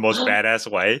darkness in the most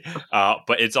badass way.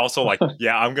 But it's also like,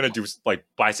 yeah, I'm gonna do like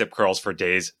bicep curls for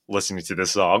days listening to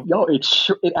this song. Yo,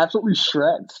 it absolutely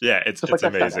shreds. Yeah, it's like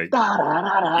amazing.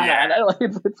 Yeah,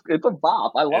 it's a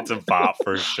bop. I love it. It's a bop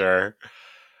for sure.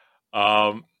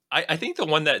 I think the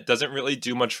one that doesn't really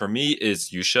do much for me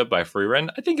is Yusha by Freeren.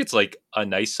 I think it's like a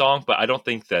nice song, but I don't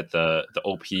think that the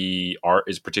OP art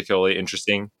is particularly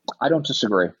interesting. I don't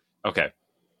disagree. Okay.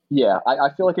 Yeah, I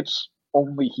feel like it's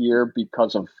only here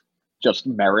because of just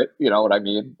merit. You know what I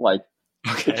mean? Like,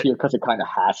 okay. It's here because it kind of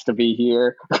has to be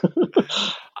here.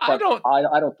 I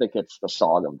don't think it's the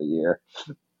song of the year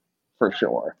for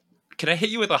sure. Can I hit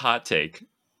you with a hot take?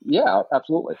 Yeah,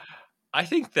 absolutely. I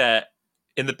think that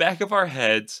in the back of our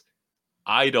heads,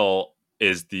 Idol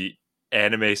is the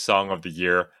anime song of the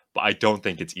year, but I don't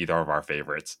think it's either of our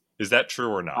favorites. Is that true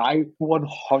or not? I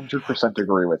 100%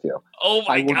 agree with you. Oh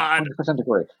my God. 100%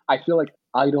 agree. I feel like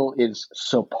Idol is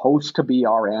supposed to be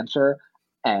our answer,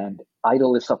 and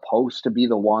Idol is supposed to be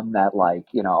the one that, like,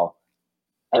 you know,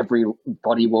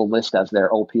 everybody will list as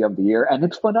their OP of the year, and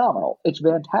it's phenomenal. It's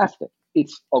fantastic.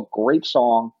 It's a great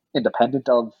song, independent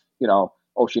of, you know,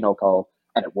 Oshinoko,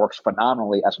 and it works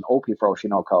phenomenally as an OP for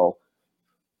Oshinoko,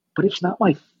 but it's not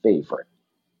my favorite.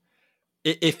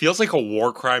 It feels like a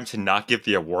war crime to not give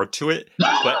the award to it,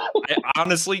 but I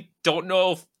honestly don't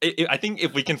know if I think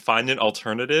if we can find an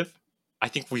alternative, I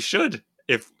think we should.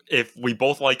 If we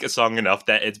both like a song enough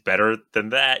that it's better than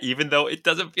that, even though it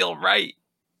doesn't feel right.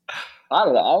 I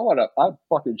don't know. I'd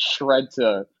fucking shred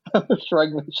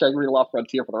Shangri-La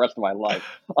Frontier for the rest of my life.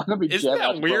 I'm gonna be jamming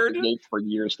out Broken Games for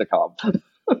years to come.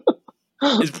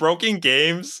 Is Broken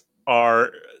Games our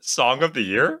song of the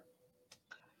year?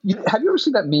 Have you ever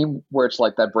seen that meme where it's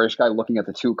like that British guy looking at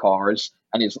the two cars,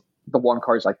 and the one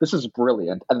car is like, "This is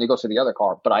brilliant," and then he goes to the other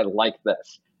car, "But I like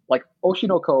this." Like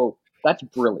Oshinoko, that's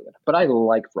brilliant, but I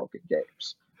like Broken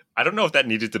Games. I don't know if that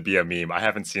needed to be a meme. I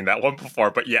haven't seen that one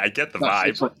before, but yeah, I get the vibe.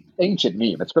 It's an ancient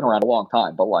meme. It's been around a long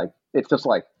time, but like, it's just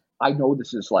like, I know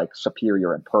this is like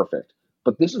superior and perfect,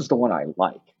 but this is the one I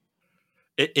like.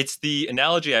 It's the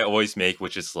analogy I always make,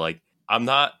 which is like, I'm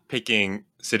not picking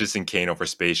Citizen Kane over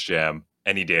Space Jam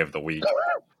any day of the week.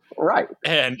 Right.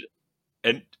 And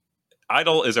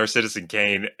Idol is our Citizen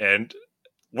Kane, and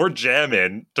we're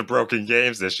jamming to Broken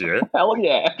Games this year. Hell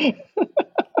yeah.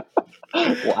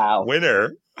 Wow.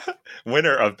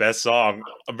 Winner of Best Song.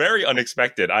 Very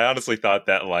unexpected. I honestly thought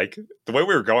that, like, the way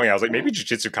we were going, I was like, maybe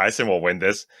Jujutsu Kaisen will win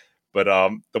this. But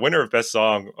the winner of Best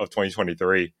Song of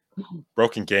 2023,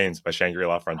 Broken Games by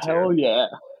Shangri-La Frontier. Hell yeah.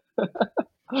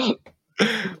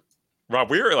 Rob,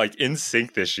 we were like in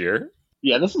sync this year.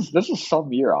 Yeah, this is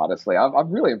some year, honestly. I'm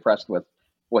really impressed with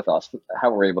us,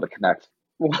 how we're able to connect.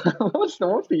 What's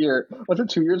the year? Was it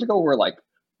 2 years ago where like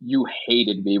you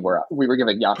hated me, where we were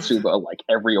giving Yotsuba like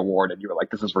every award and you were like,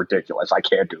 "This is ridiculous. I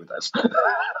can't do this."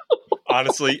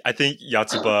 Honestly, I think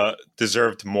Yotsuba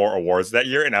deserved more awards that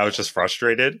year, and I was just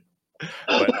frustrated.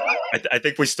 But I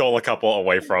think we stole a couple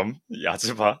away from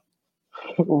Yotsuba.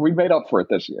 We made up for it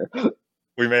this year.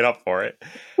 We made up for it.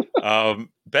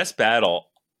 Best Battle.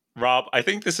 Rob, I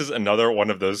think this is another one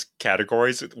of those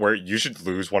categories where you should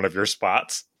lose one of your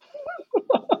spots.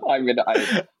 I mean,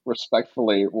 I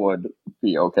respectfully would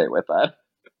be okay with that.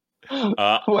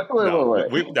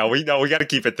 Wait. We got to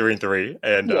keep it 3-3,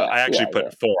 and I actually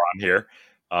put 4 on here.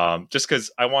 just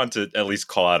because I want to at least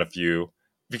call out a few,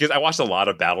 because I watched a lot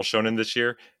of Battle Shonen this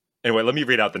year. Anyway, let me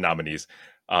read out the nominees.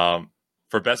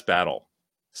 For Best Battle,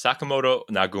 Sakamoto,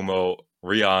 Nagumo,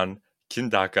 Rion,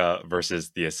 Kindaka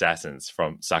versus the Assassins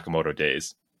from Sakamoto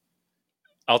Days.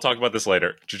 I'll talk about this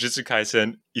later. Jujutsu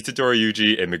Kaisen, Itadori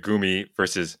Yuji and Megumi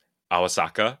versus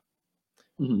Awasaka.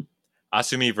 Mhm.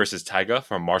 Asumi versus Taiga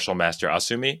from Martial Master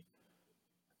Asumi.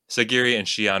 Sagiri and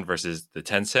Shion versus the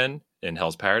Tensen in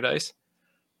Hell's Paradise.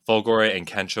 Fulgore and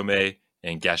Kanchome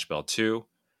in Gash Bell 2.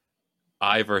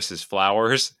 I versus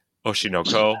Flowers,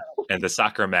 Oshinoko, and the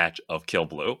soccer match of Kill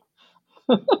Blue.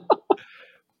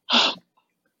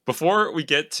 Before we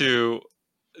get to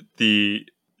the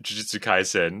Jujutsu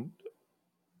Kaisen,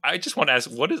 I just want to ask,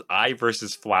 what is I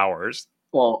versus Flowers?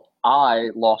 Well, I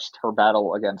lost her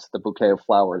battle against the bouquet of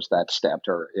flowers that stabbed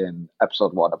her in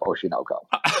episode 1 of Oshinoko.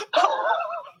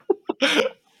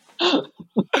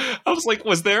 I was like,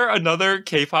 was there another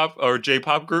K-pop or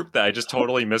J-pop group that I just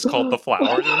totally miscalled the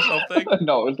Flowers or something?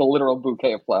 No, it was the literal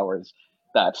bouquet of flowers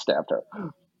that stabbed her.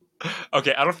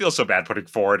 Okay, I don't feel so bad putting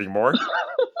 4 anymore.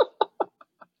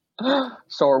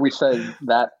 So are we saying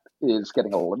that is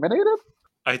getting eliminated?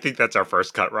 I think that's our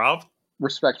first cut, Rob.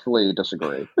 Respectfully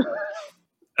disagree.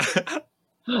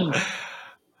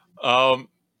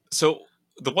 So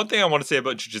the one thing I want to say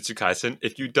about Jujutsu Kaisen,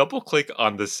 if you double click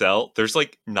on the cell, there's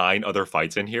like 9 other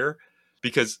fights in here,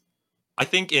 because I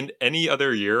think in any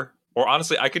other year, or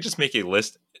honestly, I could just make a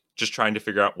list just trying to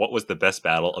figure out what was the best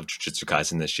battle of Jujutsu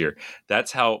Kaisen this year.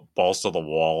 That's how balls to the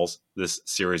walls this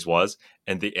series was,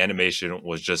 and the animation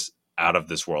was just out of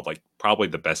this world, like probably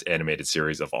the best animated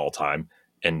series of all time,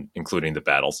 and including the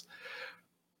battles.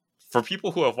 For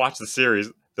people who have watched the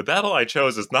series, the battle I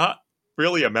chose is not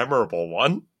really a memorable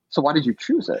one. So why did you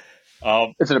choose it?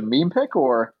 Is it a meme pick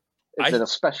or is it a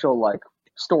special, like,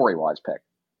 story-wise pick?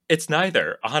 It's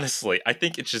neither, honestly. I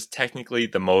think it's just technically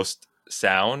the most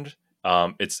sound.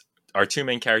 It's our 2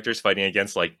 main characters fighting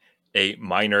against like a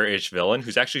minor-ish villain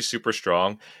who's actually super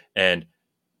strong, and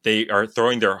they are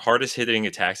throwing their hardest hitting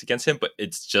attacks against him, but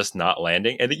it's just not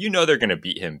landing. And you know they're going to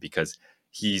beat him because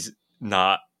he's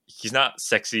not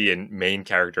sexy and main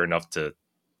character enough to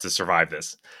survive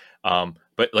this.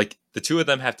 But like the 2 of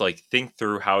them have to like think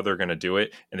through how they're going to do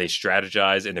it, and they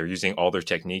strategize, and they're using all their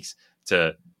techniques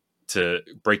to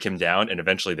break him down, and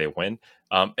eventually they win.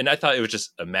 And I thought it was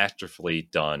just a masterfully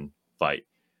done fight.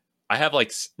 I have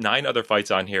like 9 other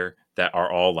fights on here that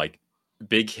are all like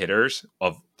big hitters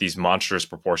of these monstrous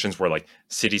proportions where like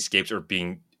cityscapes are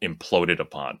being imploded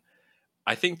upon.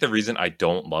 I think the reason I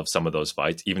don't love some of those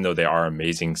fights, even though they are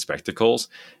amazing spectacles,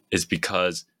 is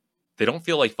because they don't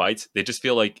feel like fights. They just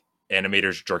feel like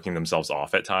animators jerking themselves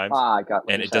off at times. I got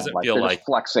what and you're it doesn't saying. feel they're like just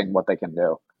flexing what they can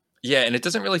do. Yeah, and it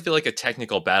doesn't really feel like a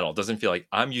technical battle. It doesn't feel like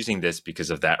I'm using this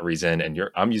because of that reason, and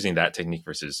I'm using that technique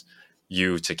versus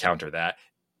you to counter that.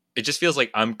 It just feels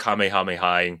like I'm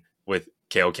Kamehamehaing with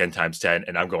Kaioken times 10,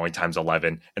 and I'm going times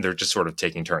 11, and they're just sort of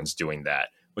taking turns doing that,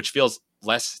 which feels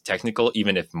less technical,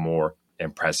 even if more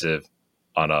impressive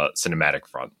on a cinematic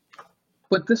front.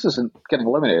 But this isn't getting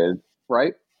eliminated,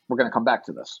 right? We're going to come back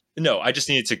to this. No, I just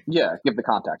needed to... Yeah, give the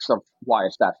context of why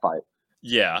it's that fight.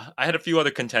 Yeah, I had a few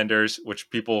other contenders, which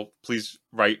people please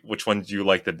write which ones you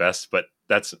like the best, but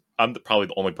I'm probably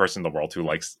the only person in the world who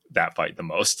likes that fight the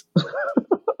most.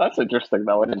 That's interesting,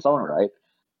 though, in its own right.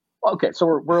 Okay,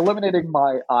 so we're eliminating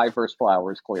my I versus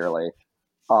Flowers, clearly.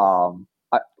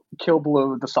 Kill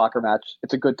Blue, the soccer match,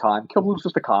 it's a good time. Kill Blue's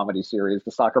just a comedy series.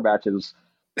 The soccer match is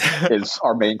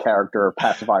our main character,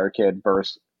 pacifier kid,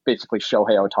 versus basically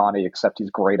Shohei Ohtani, except he's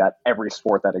great at every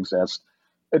sport that exists.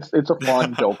 It's a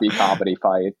fun, dopey comedy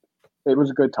fight. It was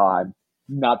a good time.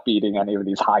 Not beating any of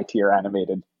these high-tier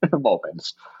animated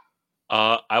moments.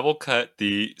 I will cut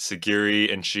the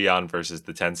Sagiri and Shion versus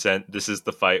the Tencent. This is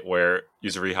the fight where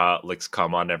Yuzuriha licks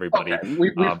cum on everybody. Okay,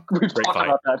 we've talked fight.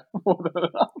 about that.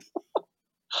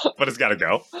 But it's got to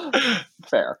go.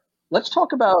 Fair. Let's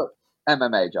talk about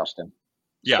MMA, Justin.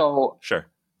 Yeah, so, sure.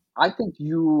 I think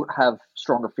you have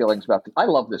stronger feelings about this. I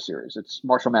love this series. It's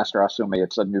Martial Master Asumi.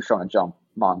 It's a new Shonen Jump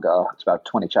manga. It's about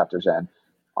 20 chapters in.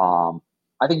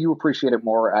 I think you appreciate it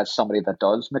more as somebody that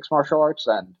does mixed martial arts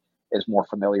and is more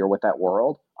familiar with that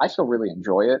world. I still really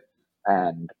enjoy it.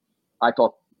 And I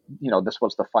thought, this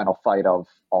was the final fight of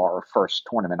our first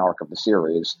tournament arc of the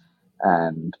series.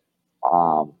 And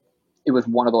it was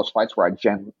one of those fights where I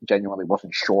genuinely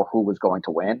wasn't sure who was going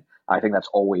to win. I think that's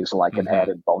always like an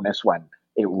added bonus when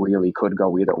it really could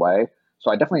go either way.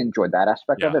 So I definitely enjoyed that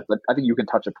aspect of it, but I think you can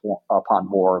touch upon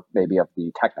more maybe of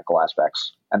the technical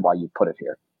aspects and why you put it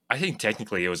here. I think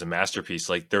technically it was a masterpiece.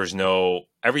 Like there's no,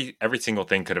 every single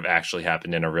thing could have actually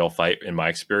happened in a real fight in my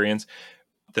experience.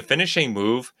 The finishing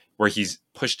move where he's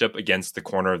pushed up against the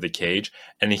corner of the cage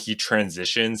and he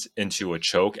transitions into a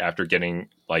choke after getting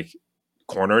like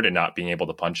cornered and not being able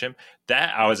to punch him.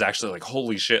 That I was actually like,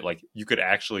 holy shit, like you could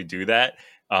actually do that.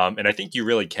 And I think you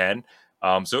really can.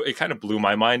 So it kind of blew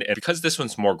my mind. And because this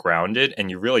one's more grounded and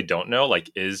you really don't know,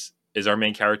 like, is our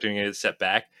main character going to get set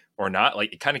back or not?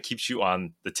 Like, it kind of keeps you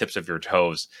on the tips of your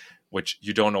toes, which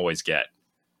you don't always get.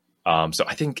 So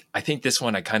I think this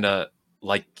one I kind of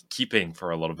like keeping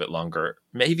for a little bit longer.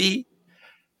 Maybe.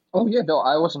 Oh yeah, no,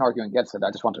 I wasn't arguing against it.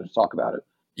 I just wanted to talk about it.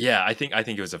 Yeah, I think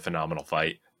it was a phenomenal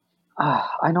fight.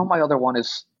 I know my other one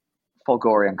is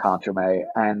Folgore and Conchome,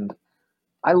 and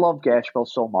I love Gash Bell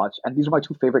so much, and these are my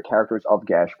two favorite characters of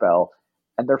Gash Bell.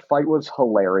 And their fight was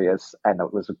hilarious, and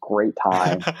it was a great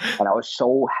time, and I was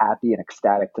so happy and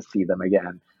ecstatic to see them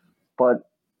again. But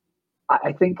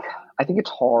I think it's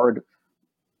hard,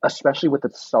 especially with the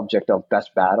subject of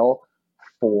best battle,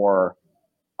 for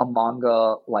a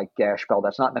manga like Gash Bell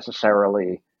that's not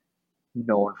necessarily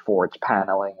known for its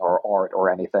paneling or art or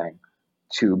anything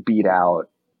to beat out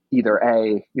either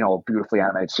a beautifully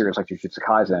animated series like Jujutsu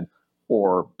Kaisen,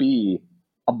 or B,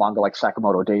 a manga like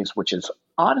Sakamoto Days, which is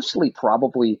honestly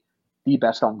probably the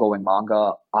best ongoing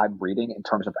manga I'm reading in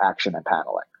terms of action and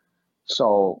paneling.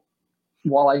 So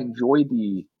while I enjoy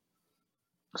the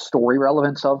story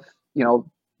relevance of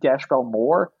Gash Bell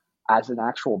more as an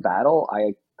actual battle,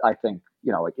 I think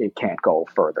it can't go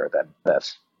further than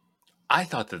this. I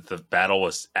thought that the battle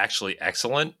was actually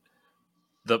excellent.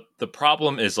 The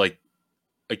problem is like,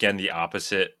 again, the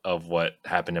opposite of what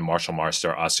happened in Martial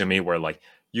Master Asumi, where like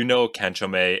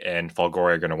Kenchome and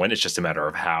Folgore are going to win. It's just a matter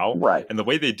of how. Right. And the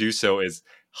way they do so is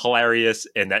hilarious,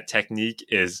 and that technique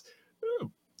is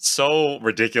so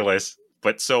ridiculous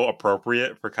but so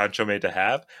appropriate for Conchome to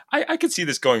have. I could see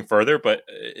this going further, but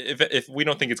if we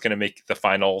don't think it's going to make the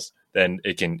finals, then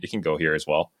it can go here as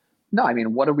well. No, I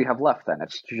mean, what do we have left then?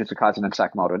 It's Jujutsu Kaisen and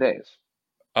Sakamoto Days.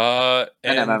 And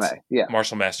MMA, yeah.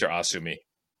 Martial Master Asumi.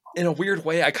 In a weird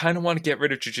way, I kind of want to get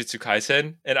rid of Jujutsu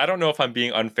Kaisen, and I don't know if I'm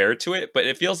being unfair to it, but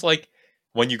it feels like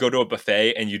when you go to a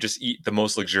buffet and you just eat the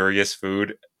most luxurious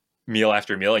food meal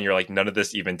after meal, and you're like, none of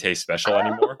this even tastes special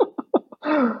anymore.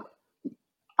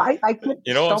 I get,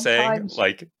 you know what I'm saying?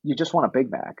 Like, you just want a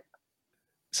Big Mac.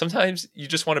 Sometimes you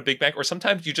just want a Big Mac, or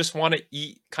sometimes you just want to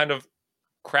eat kind of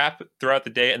crap throughout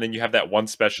the day, and then you have that one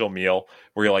special meal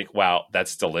where you're like, wow,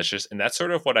 that's delicious. And that's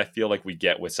sort of what I feel like we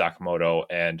get with Sakamoto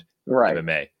and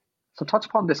MMA. So touch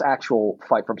upon this actual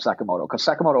fight from Sakamoto, because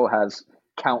Sakamoto has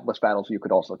countless battles you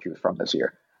could also choose from this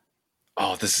year.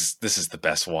 Oh, this is the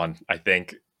best one, I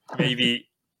think. Maybe.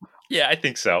 Yeah, I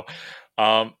think so.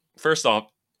 First off,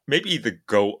 maybe the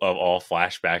GOAT of all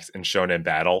flashbacks in shonen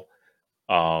battle.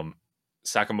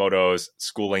 Sakamoto's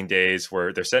schooling days,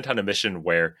 where they're sent on a mission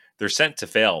where they're sent to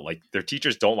fail. Like, their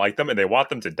teachers don't like them and they want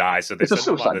them to die, so they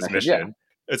send them on this mission.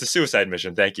 Yeah. It's a suicide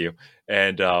mission, thank you.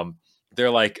 And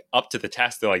they're like up to the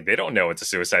task. They're like, they don't know it's a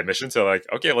suicide mission, so like,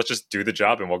 okay, let's just do the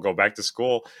job and we'll go back to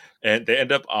school. And they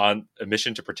end up on a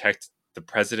mission to protect the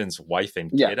president's wife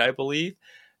and kid, I believe.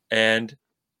 And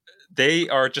they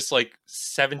are just like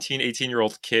 17,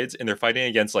 18-year-old kids, and they're fighting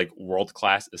against like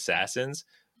world-class assassins.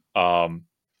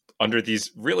 Under these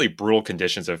really brutal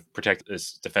conditions of protect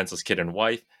this defenseless kid and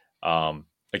wife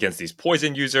against these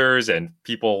poison users and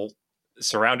people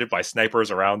surrounded by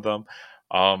snipers around them.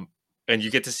 And you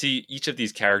get to see each of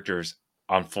these characters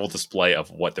on full display of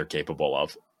what they're capable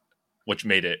of, which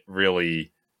made it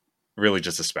really, really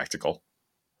just a spectacle.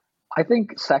 I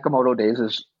think Sakamoto Days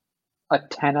is a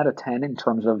 10 out of 10 in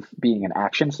terms of being an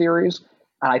action series.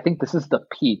 And I think this is the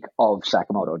peak of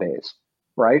Sakamoto Days,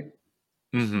 right?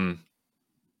 Mm-hmm.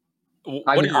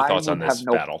 What are your thoughts on this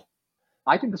battle?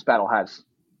 I think this battle has,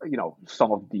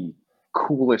 some of the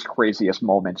coolest, craziest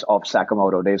moments of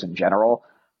Sakamoto Days in general.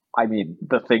 I mean,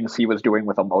 the things he was doing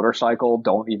with a motorcycle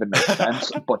don't even make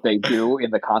sense, but they do in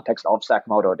the context of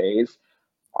Sakamoto Days.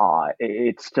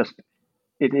 It's just,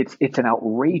 it's an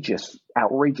outrageous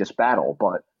battle,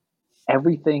 but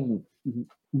everything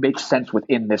makes sense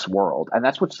within this world. And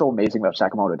that's what's so amazing about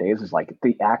Sakamoto Days is like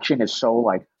the action is so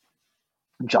like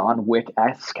John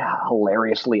Wick-esque,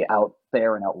 hilariously out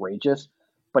there and outrageous,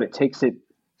 but it takes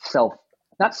itself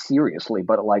not seriously,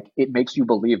 but like it makes you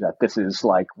believe that this is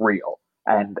like real.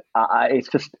 And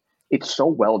it's so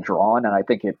well drawn, and I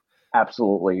think it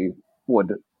absolutely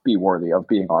would be worthy of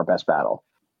being our best battle.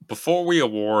 Before we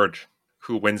award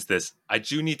who wins this, I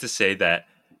do need to say that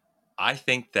I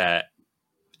think that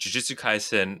Jujutsu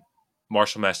Kaisen,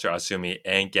 Martial Master Asumi,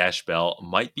 and Gash Bell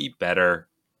might be better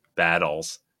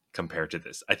battles compared to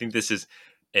this. I think this is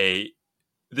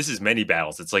many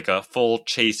battles. It's like a full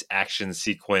chase action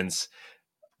sequence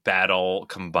battle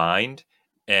combined.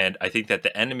 And I think that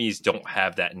the enemies don't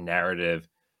have that narrative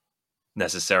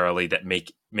necessarily that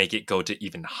make it go to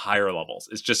even higher levels.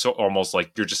 It's just so almost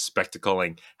like you're just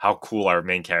spectacling how cool our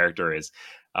main character is,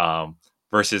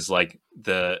 versus like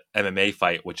the MMA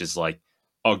fight, which is like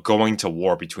going to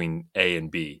war between A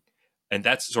and B, and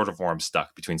that's sort of where I'm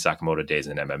stuck between Sakamoto Days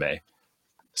and MMA.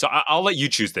 So I'll let you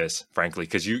choose this, frankly,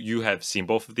 because you have seen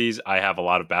both of these. I have a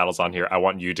lot of battles on here. I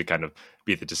want you to kind of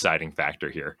be the deciding factor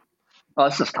here.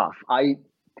 This is tough. I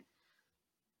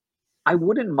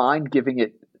wouldn't mind giving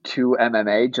it to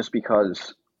MMA just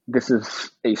because this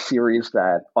is a series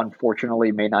that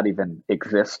unfortunately may not even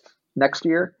exist next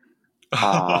year.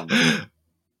 No,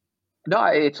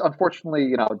 it's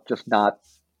unfortunately, just not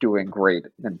doing great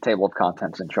in table of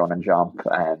contents in Shonen Jump,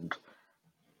 and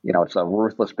it's a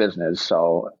ruthless business,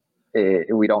 so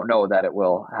we don't know that it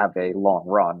will have a long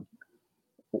run.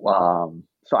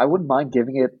 So I wouldn't mind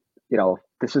giving it,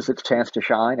 this is its chance to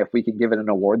shine. If we can give it an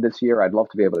award this year, I'd love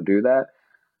to be able to do that.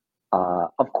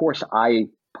 Of course, I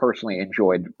personally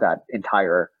enjoyed that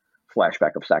entire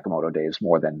flashback of Sakamoto Days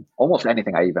more than almost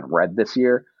anything I even read this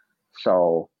year.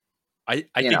 So I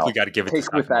think we got to give it to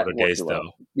Sakamoto Days,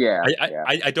 though. Yeah,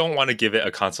 I don't want to give it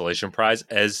a consolation prize.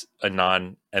 As a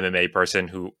non-MMA person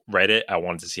who read it, I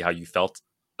wanted to see how you felt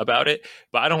about it.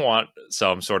 But I don't want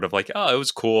some sort of like, oh, it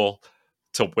was cool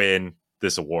to win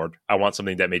this award. I want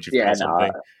something that made you feel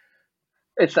something.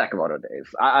 It's Sakamoto Days.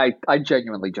 I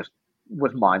genuinely just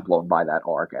was mind blown by that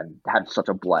arc and had such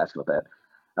a blast with it.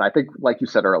 And I think, like you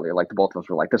said earlier, like the both of us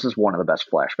were like, this is one of the best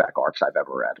flashback arcs I've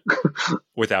ever read.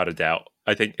 Without a doubt.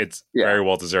 I think it's very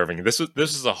well deserving. This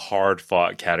was a hard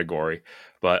fought category,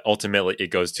 but ultimately it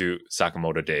goes to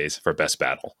Sakamoto Days for best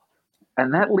battle.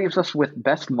 And that leaves us with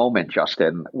best moment,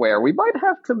 Justin, where we might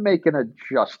have to make an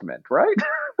adjustment, right?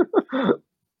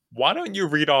 Why don't you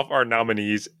read off our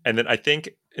nominees? And then I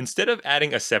think instead of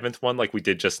adding a seventh one like we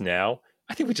did just now,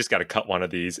 I think we just got to cut one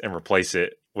of these and replace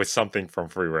it with something from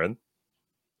Frieren.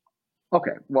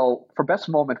 Okay, well, for best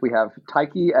moment, we have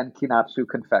Taiki and Kinatsu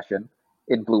confession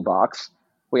in Blue Box.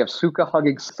 We have Suka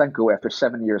hugging Senku after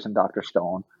 7 years in Dr.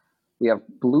 Stone. We have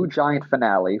Blue Giant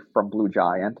finale from Blue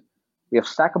Giant. We have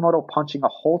Sakamoto punching a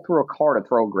hole through a car to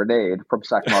throw a grenade from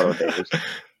Sakamoto Days.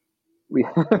 We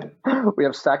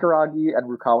have Sakuragi and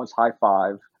Rukawa's high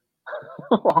five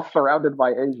while surrounded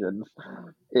by Asians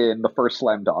in the first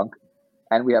Slam Dunk.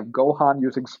 And we have Gohan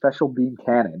using special beam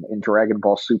cannon in Dragon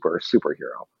Ball Super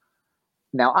Superhero.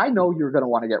 Now, I know you're going to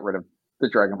want to get rid of the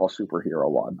Dragon Ball Superhero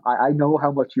one. I know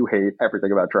how much you hate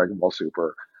everything about Dragon Ball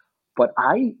Super, but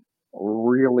I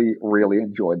really, really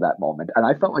enjoyed that moment. And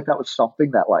I felt like that was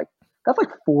something that, that's like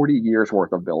 40 years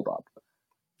worth of buildup.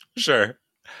 Sure.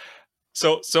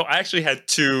 So I actually had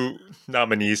two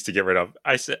nominees to get rid of.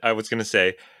 I was going to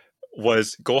say,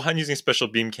 was Gohan using special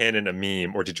beam cannon a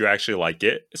meme, or did you actually like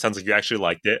it? It sounds like you actually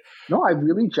liked it. No, I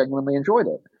really genuinely enjoyed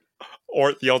it.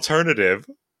 Or the alternative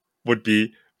would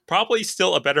be probably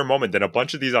still a better moment than a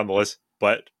bunch of these on the list,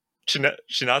 but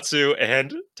Shinatsu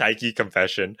and Taiki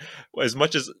confession. As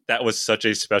much as that was such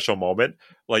a special moment,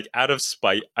 like out of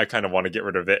spite, I kind of want to get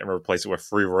rid of it and replace it with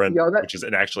Frieren, which is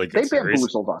an actually good series. They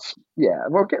bamboozled us. Yeah,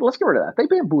 let's get rid of that. They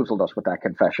bamboozled us with that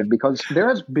confession because there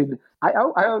has been, I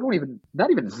don't even, not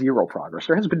even zero progress.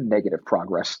 There has been negative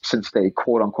progress since they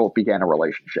quote unquote began a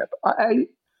relationship.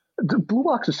 The Blue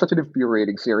Box is such an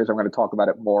infuriating series. I'm going to talk about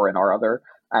it more in our other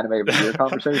anime of the year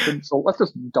conversation. So let's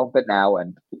just dump it now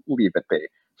and leave it be.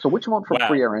 So which one from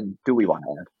Frieren do we want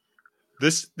to add?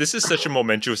 This is such a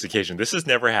momentous occasion. This has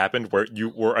never happened where you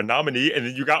were a nominee and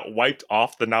then you got wiped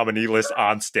off the nominee list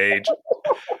on stage.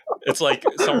 It's like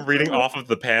someone reading off of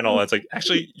the panel. And it's like,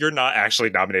 actually, you're not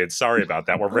actually nominated. Sorry about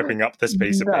that. We're ripping up this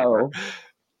piece of paper.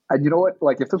 And you know what?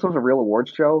 Like, if this was a real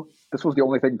awards show, this was the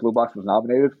only thing Blue Box was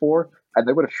nominated for, and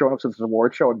they would have shown up to this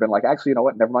awards show and been like, actually, you know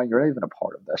what? Never mind. You're not even a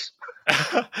part of this.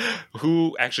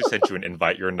 Who actually sent you an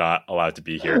invite? You're not allowed to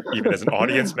be here, even as an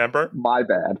audience member. My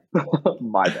bad.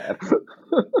 My bad.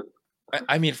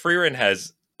 I mean, Frieren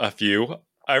has a few.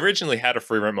 I originally had a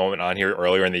Frieren moment on here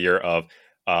earlier in the year of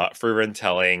Frieren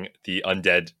telling the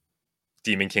undead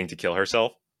Demon King to kill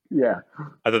herself. Yeah.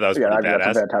 I thought that was pretty badass.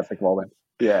 That's a fantastic moment.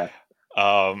 Yeah.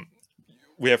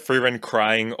 We have Frieren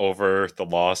crying over the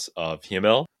loss of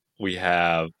Himmel. We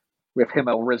have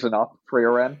Himmel risen up,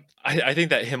 Frieren. I think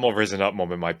that Himmel risen up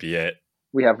moment might be it.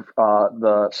 We have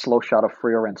the slow shot of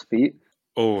Frieren's feet.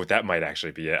 Oh, that might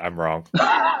actually be it. I'm wrong.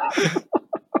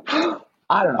 I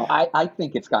don't know. I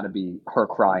think it's got to be her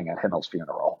crying at Himmel's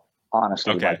funeral.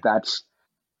 Honestly, okay. Like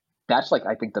that's like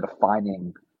I think the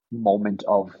defining moment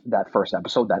of that first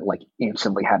episode that like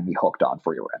instantly had me hooked on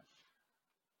Frieren,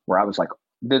 where I was like,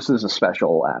 this is a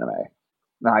special anime.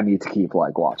 I need to keep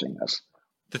like watching this.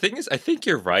 The thing is, I think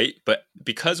you're right, but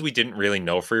because we didn't really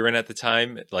know Frieren at the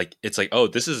time, like it's like, oh,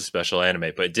 this is a special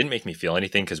anime, but it didn't make me feel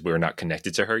anything because we were not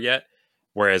connected to her yet.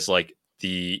 Whereas like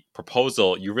the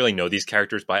proposal, you really know these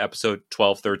characters by episode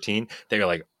 12, 13, that you're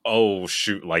like, oh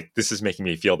shoot, like this is making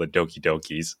me feel the Doki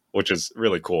Dokis, which is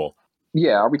really cool.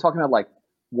 Yeah, are we talking about like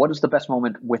what is the best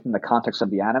moment within the context of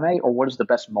the anime, or what is the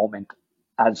best moment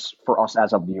as for us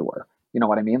as a viewer? You know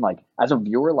what I mean? Like as a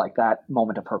viewer, like that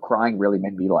moment of her crying really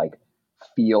made me like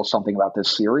feel something about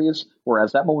this series,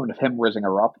 whereas that moment of him raising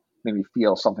her up made me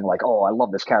feel something like, oh, I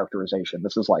love this characterization.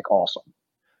 This is like awesome.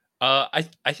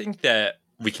 I think that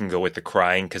we can go with the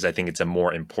crying because I think it's a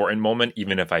more important moment,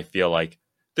 even if I feel like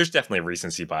there's definitely a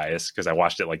recency bias because I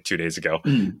watched it like 2 days ago.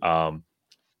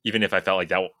 Even if I felt like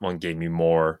that one gave me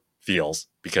more feels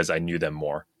because I knew them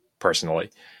more personally.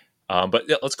 But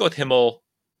yeah, let's go with Himmel.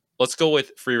 Let's go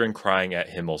with Frieren crying at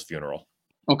Himmel's funeral.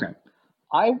 Okay.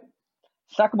 I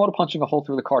Sakamoto punching a hole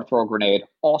through the car to throw a grenade.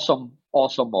 Awesome,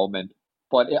 awesome moment.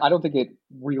 But I don't think it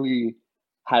really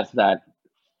has that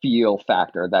feel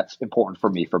factor that's important for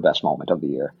me for best moment of the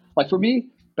year. Like for me,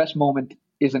 best moment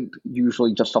isn't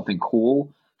usually just something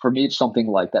cool. For me, it's something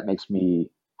like that makes me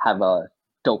have a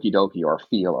doki doki or a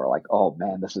feel or like, oh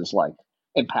man, this is like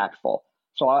impactful.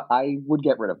 So I would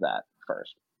get rid of that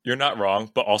first. You're not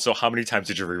wrong, but also how many times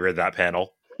did you reread that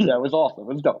panel? Yeah, it was awesome.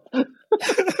 It was dope.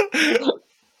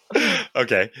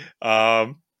 Okay.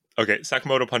 Okay.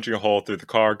 Sakamoto punching a hole through the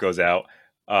car goes out.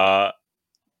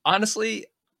 Honestly,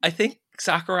 I think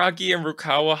Sakuragi and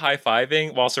Rukawa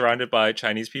high-fiving while surrounded by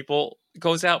Chinese people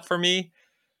goes out for me.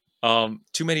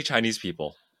 Too many Chinese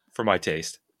people for my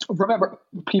taste. Remember,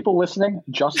 people listening,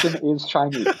 Justin is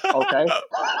Chinese, okay?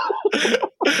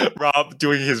 Rob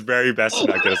doing his very best to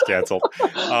not get us canceled.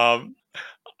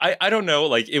 I don't know.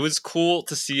 Like, it was cool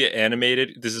to see it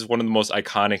animated. This is one of the most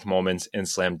iconic moments in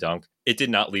Slam Dunk. It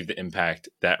did not leave the impact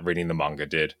that reading the manga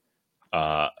did,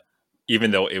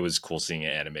 even though it was cool seeing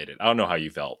it animated. I don't know how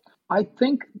you felt. I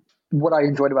think what I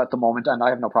enjoyed about the moment, and I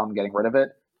have no problem getting rid of it,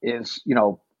 is, you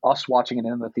know, us watching it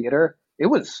in the theater. It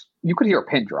was, you could hear a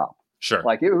pin drop. Sure.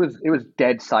 Like it was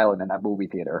dead silent in that movie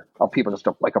theater of people just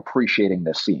like appreciating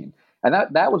this scene. And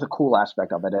that was a cool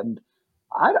aspect of it. And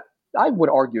I would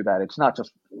argue that it's not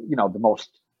just, you know, the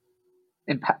most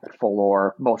impactful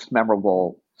or most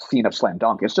memorable scene of Slam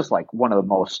Dunk. It's just like one of the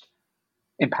most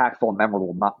impactful and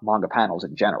memorable manga panels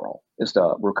in general is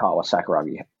the Rukawa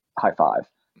Sakuragi high five.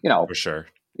 You know, For sure.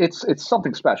 it's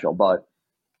something special, but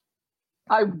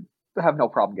I have no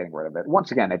problem getting rid of it.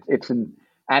 Once again, it's an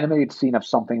animated scene of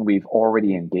something we've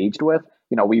already engaged with.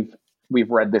 You know, we've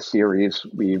read this series,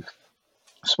 we've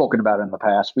spoken about it in the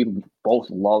past. We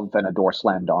both love and adore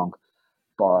Slam Dunk,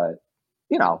 but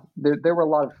you know, there were a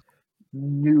lot of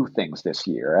new things this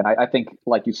year, and I think,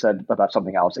 like you said about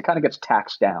something else, it kind of gets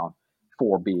taxed down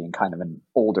for being kind of an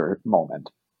older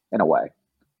moment in a way.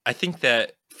 I think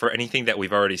that for anything that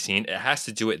we've already seen, it has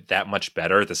to do it that much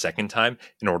better the second time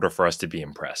in order for us to be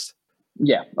impressed.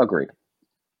 Yeah, agreed.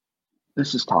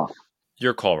 This is tough.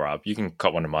 Your call, Rob. You can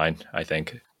cut one of mine, I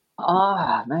think.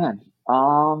 Ah, man.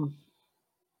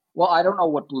 Well, I don't know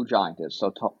what Blue Giant is,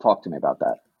 so talk to me about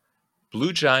that.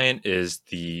 Blue Giant is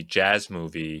the jazz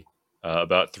movie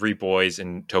about three boys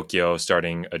in Tokyo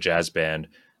starting a jazz band.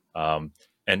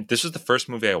 And this was the first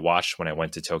movie I watched when I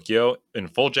went to Tokyo in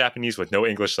full Japanese with no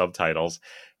English subtitles.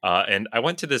 And I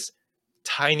went to this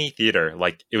tiny theater.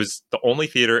 Like, it was the only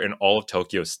theater in all of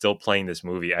Tokyo still playing this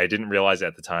movie. I didn't realize it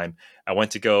at the time. I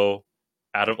went I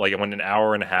went an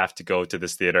hour and a half to go to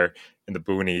this theater in the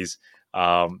boonies.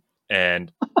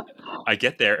 And I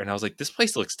get there and I was like, this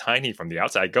place looks tiny from the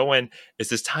outside. I go in, it's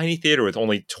this tiny theater with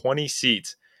only 20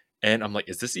 seats. And I'm like,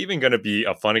 is this even going to be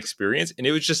a fun experience? And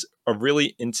it was just a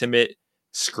really intimate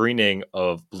screening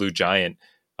of Blue Giant.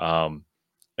 And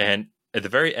at the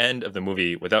very end of the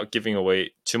movie, without giving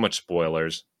away too much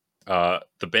spoilers,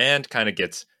 the band kind of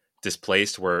gets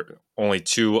displaced where only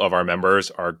two of our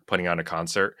members are putting on a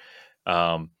concert.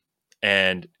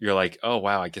 And you're like, oh,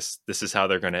 wow, I guess this is how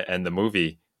they're going to end the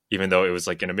movie. Even though it was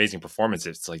like an amazing performance,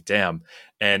 it's like, damn.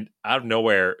 And out of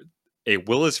nowhere, a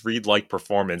Willis Reed-like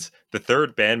performance, the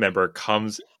third band member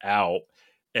comes out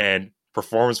and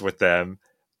performs with them,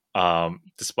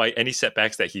 despite any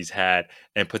setbacks that he's had,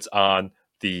 and puts on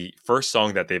the first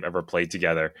song that they've ever played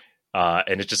together.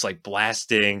 And it's just like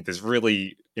blasting this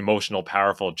really emotional,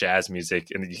 powerful jazz music,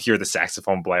 and you hear the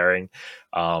saxophone blaring.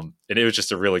 And it was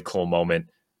just a really cool moment,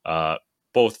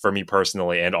 both for me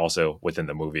personally and also within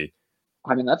the movie.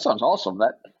 I mean, that sounds awesome.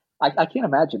 That I can't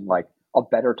imagine like a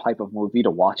better type of movie to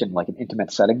watch in like an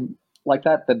intimate setting like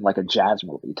that than like a jazz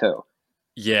movie too.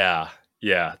 Yeah.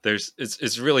 Yeah,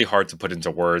 it's really hard to put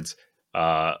into words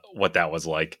what that was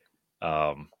like,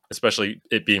 especially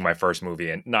it being my first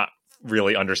movie and not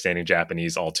really understanding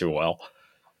Japanese all too well.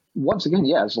 Once again,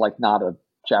 yeah, as like not a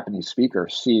Japanese speaker,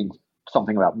 seeing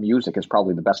something about music is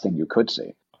probably the best thing you could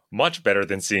see. Much better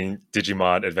than seeing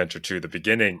Digimon Adventure 2 the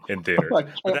beginning in theaters. I But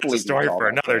can't that's a believe you story saw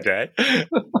for that another thing. day.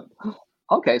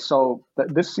 Okay, so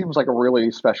this seems like a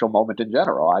really special moment in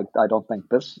general. I don't think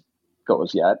this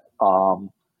goes yet. I'll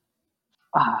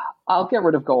get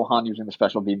rid of Gohan using the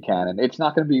special beam cannon. It's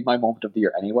not going to be my moment of the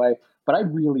year anyway, but I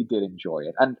really did enjoy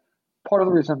it. And part of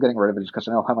the reason I'm getting rid of it is because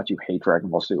I know how much you hate Dragon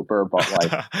Ball Super, but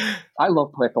like, I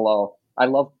love Piccolo. I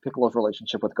love Piccolo's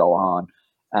relationship with Gohan.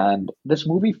 And this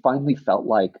movie finally felt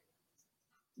like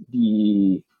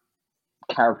the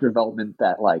character development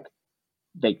that like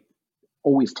they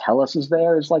always tell us is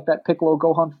there is like that Piccolo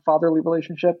Gohan fatherly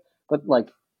relationship. But like,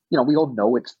 we all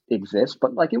know it exists,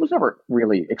 but like it was never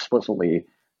really explicitly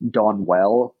done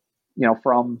well,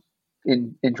 from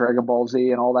in Dragon Ball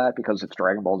Z and all that because it's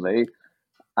Dragon Ball Z.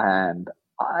 And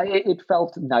it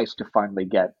felt nice to finally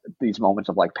get these moments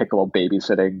of like Piccolo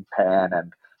babysitting Pan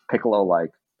and Piccolo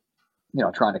like,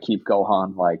 trying to keep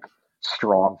Gohan like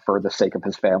strong for the sake of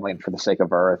his family and for the sake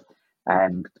of Earth.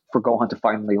 And for Gohan to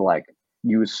finally like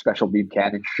use special beam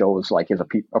cannon shows like his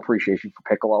appreciation for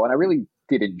Piccolo, and I really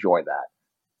did enjoy that.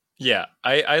 Yeah,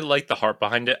 I like the heart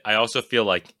behind it. I also feel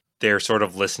like they're sort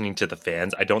of listening to the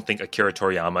fans. I don't think Akira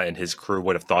Toriyama and his crew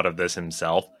would have thought of this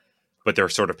himself, but they're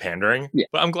sort of pandering. Yeah.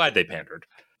 But I'm glad they pandered.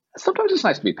 Sometimes it's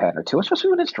nice to be pandered to, especially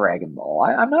when it's Dragon Ball.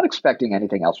 I'm not expecting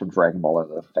anything else from Dragon Ball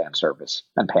other than fan service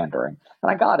and pandering,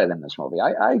 and I got it in this movie.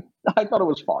 I thought it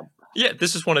was fun. Yeah,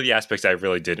 this is one of the aspects I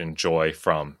really did enjoy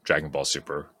from Dragon Ball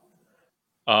Super.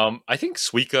 I think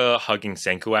Suika hugging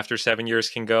Senku after 7 years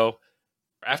can go.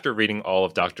 After reading all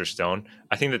of Dr. Stone,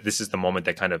 I think that this is the moment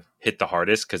that kind of hit the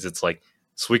hardest because it's like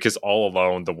Suika's all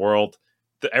alone. The world,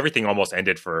 everything almost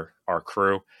ended for our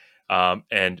crew.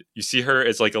 And you see her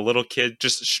as like a little kid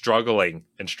just struggling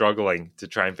and struggling to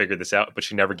try and figure this out, but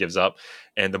she never gives up.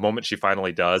 And the moment she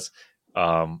finally does,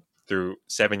 through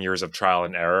 7 years of trial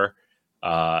and error,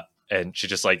 and she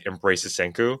just like embraces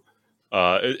Senku,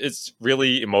 it's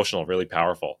really emotional, really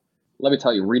powerful. Let me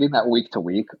tell you, reading that week to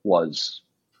week was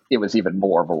even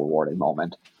more of a rewarding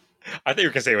moment. I think you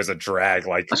can say it was a drag,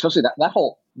 like especially that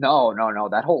whole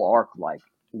that whole arc, like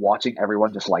watching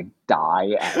everyone just like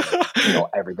die and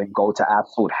everything go to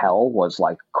absolute hell was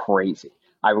like crazy.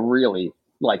 I really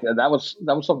like that was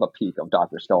some of the peak of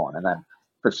Dr. Stone, and then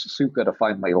for Suka to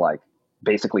finally like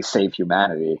basically save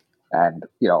humanity and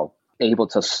able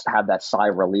to have that sigh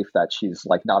of relief that she's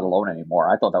like not alone anymore.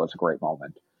 I thought that was a great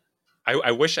moment.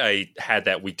 I wish I had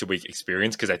that week to week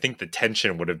experience because I think the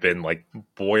tension would have been like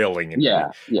boiling in me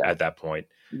at that point.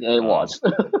 It was.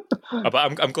 But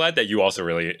I'm glad that you also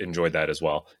really enjoyed that as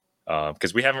well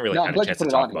because we haven't really had a chance to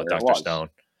talk about Dr. Stone.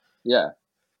 Yeah.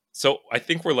 So I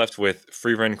think we're left with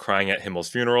Frieren crying at Himmel's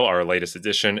funeral, our latest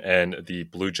edition, and the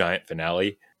Blue Giant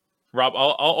finale. Rob,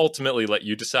 I'll ultimately let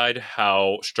you decide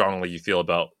how strongly you feel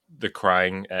about the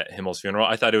crying at Himmel's funeral.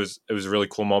 I thought it was a really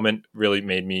cool moment. Really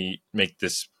made me make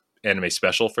this anime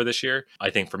special for this year.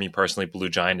 I think for me personally, Blue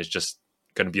Giant is just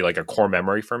going to be like a core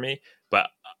memory for me. But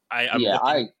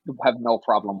I have no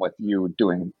problem with you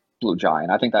doing Blue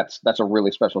Giant. I think that's a really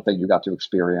special thing you got to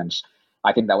experience.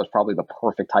 I think that was probably the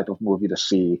perfect type of movie to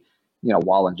see,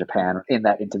 while in Japan in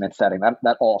that intimate setting.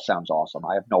 That all sounds awesome.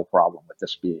 I have no problem with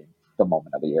this being the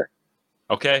moment of the year.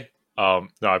 Okay. No,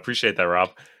 I appreciate that,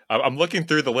 Rob. I'm looking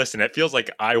through the list and it feels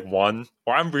like I won,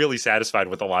 or I'm really satisfied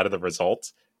with a lot of the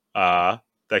results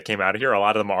that came out of here. A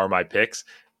lot of them are my picks.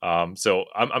 So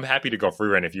I'm happy to go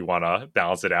Frieren if you want to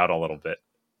balance it out a little bit.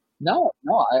 No,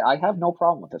 I have no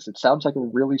problem with this. It sounds like a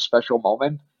really special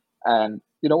moment. And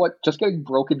you know what? Just getting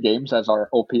Broken Games as our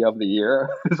OP of the year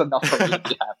is enough for me to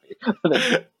be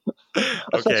happy.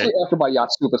 Especially after my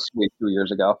Yatsuba sweep 2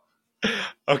 years ago.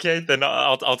 Okay, then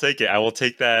I'll take it. I will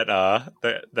take that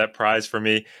that prize for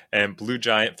me. And Blue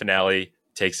Giant finale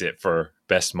takes it for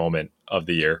best moment of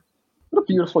the year. What a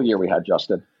beautiful year we had,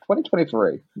 Justin.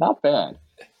 2023. Not bad.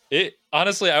 It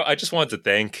honestly, I just wanted to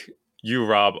thank you,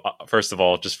 Rob, first of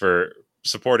all, just for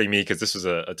supporting me because this was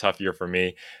a tough year for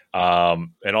me,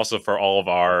 and also for all of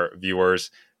our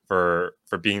viewers for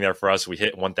being there for us. We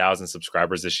hit 1,000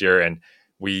 subscribers this year, and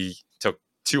we took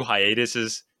 2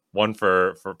 hiatuses. One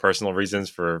for personal reasons,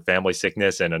 for family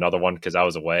sickness, and another one because I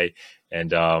was away.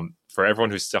 And for everyone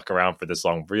who's stuck around for this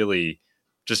long, really,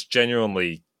 just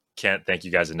genuinely can't thank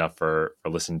you guys enough for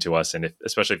listening to us, and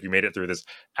especially if you made it through this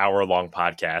hour-long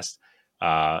podcast.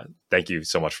 Thank you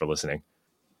so much for listening.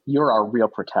 You're our real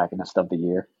protagonist of the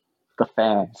year, the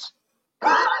fans.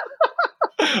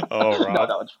 Oh, No, Rob.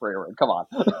 no, it's free reign. Come on.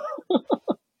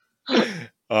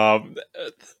 Um,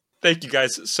 Thank you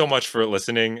guys so much for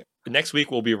listening. Next week,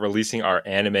 we'll be releasing our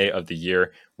anime of the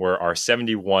year, where our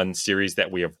 71 series that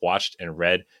we have watched and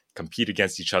read compete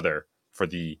against each other for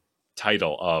the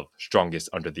title of Strongest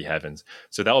Under the Heavens.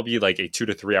 So that will be like a 2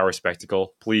 to 3 hour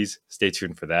spectacle. Please stay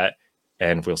tuned for that,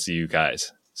 and we'll see you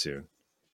guys soon.